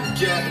 but I'm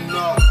getting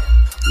up.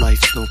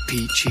 Life's no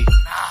peachy,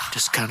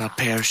 just kinda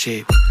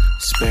pear-shaped.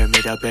 Spare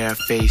me the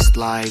bare-faced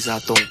lies, I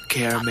don't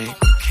care, mate.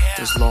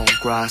 There's long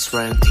grass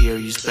round here,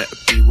 you better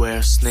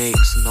beware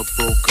snakes and the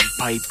broken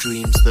pipe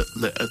dreams that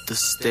litter the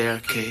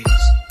staircase.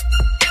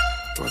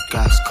 Where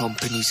gas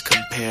companies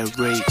compare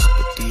rates,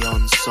 but the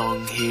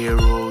unsung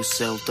heroes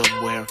seldom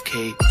wear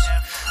capes.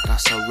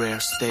 that's a rare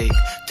steak.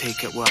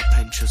 Take it with a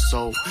pinch of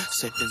salt.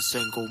 Sipping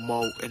single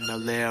malt in the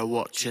lair,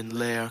 watching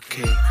lair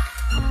cake.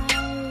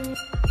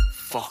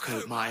 Fuck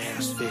out my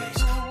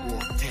airspace.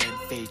 War 10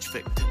 phage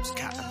victims,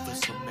 catting for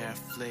some air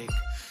flake.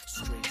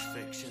 Strange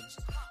fictions,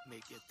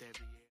 make it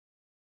debut.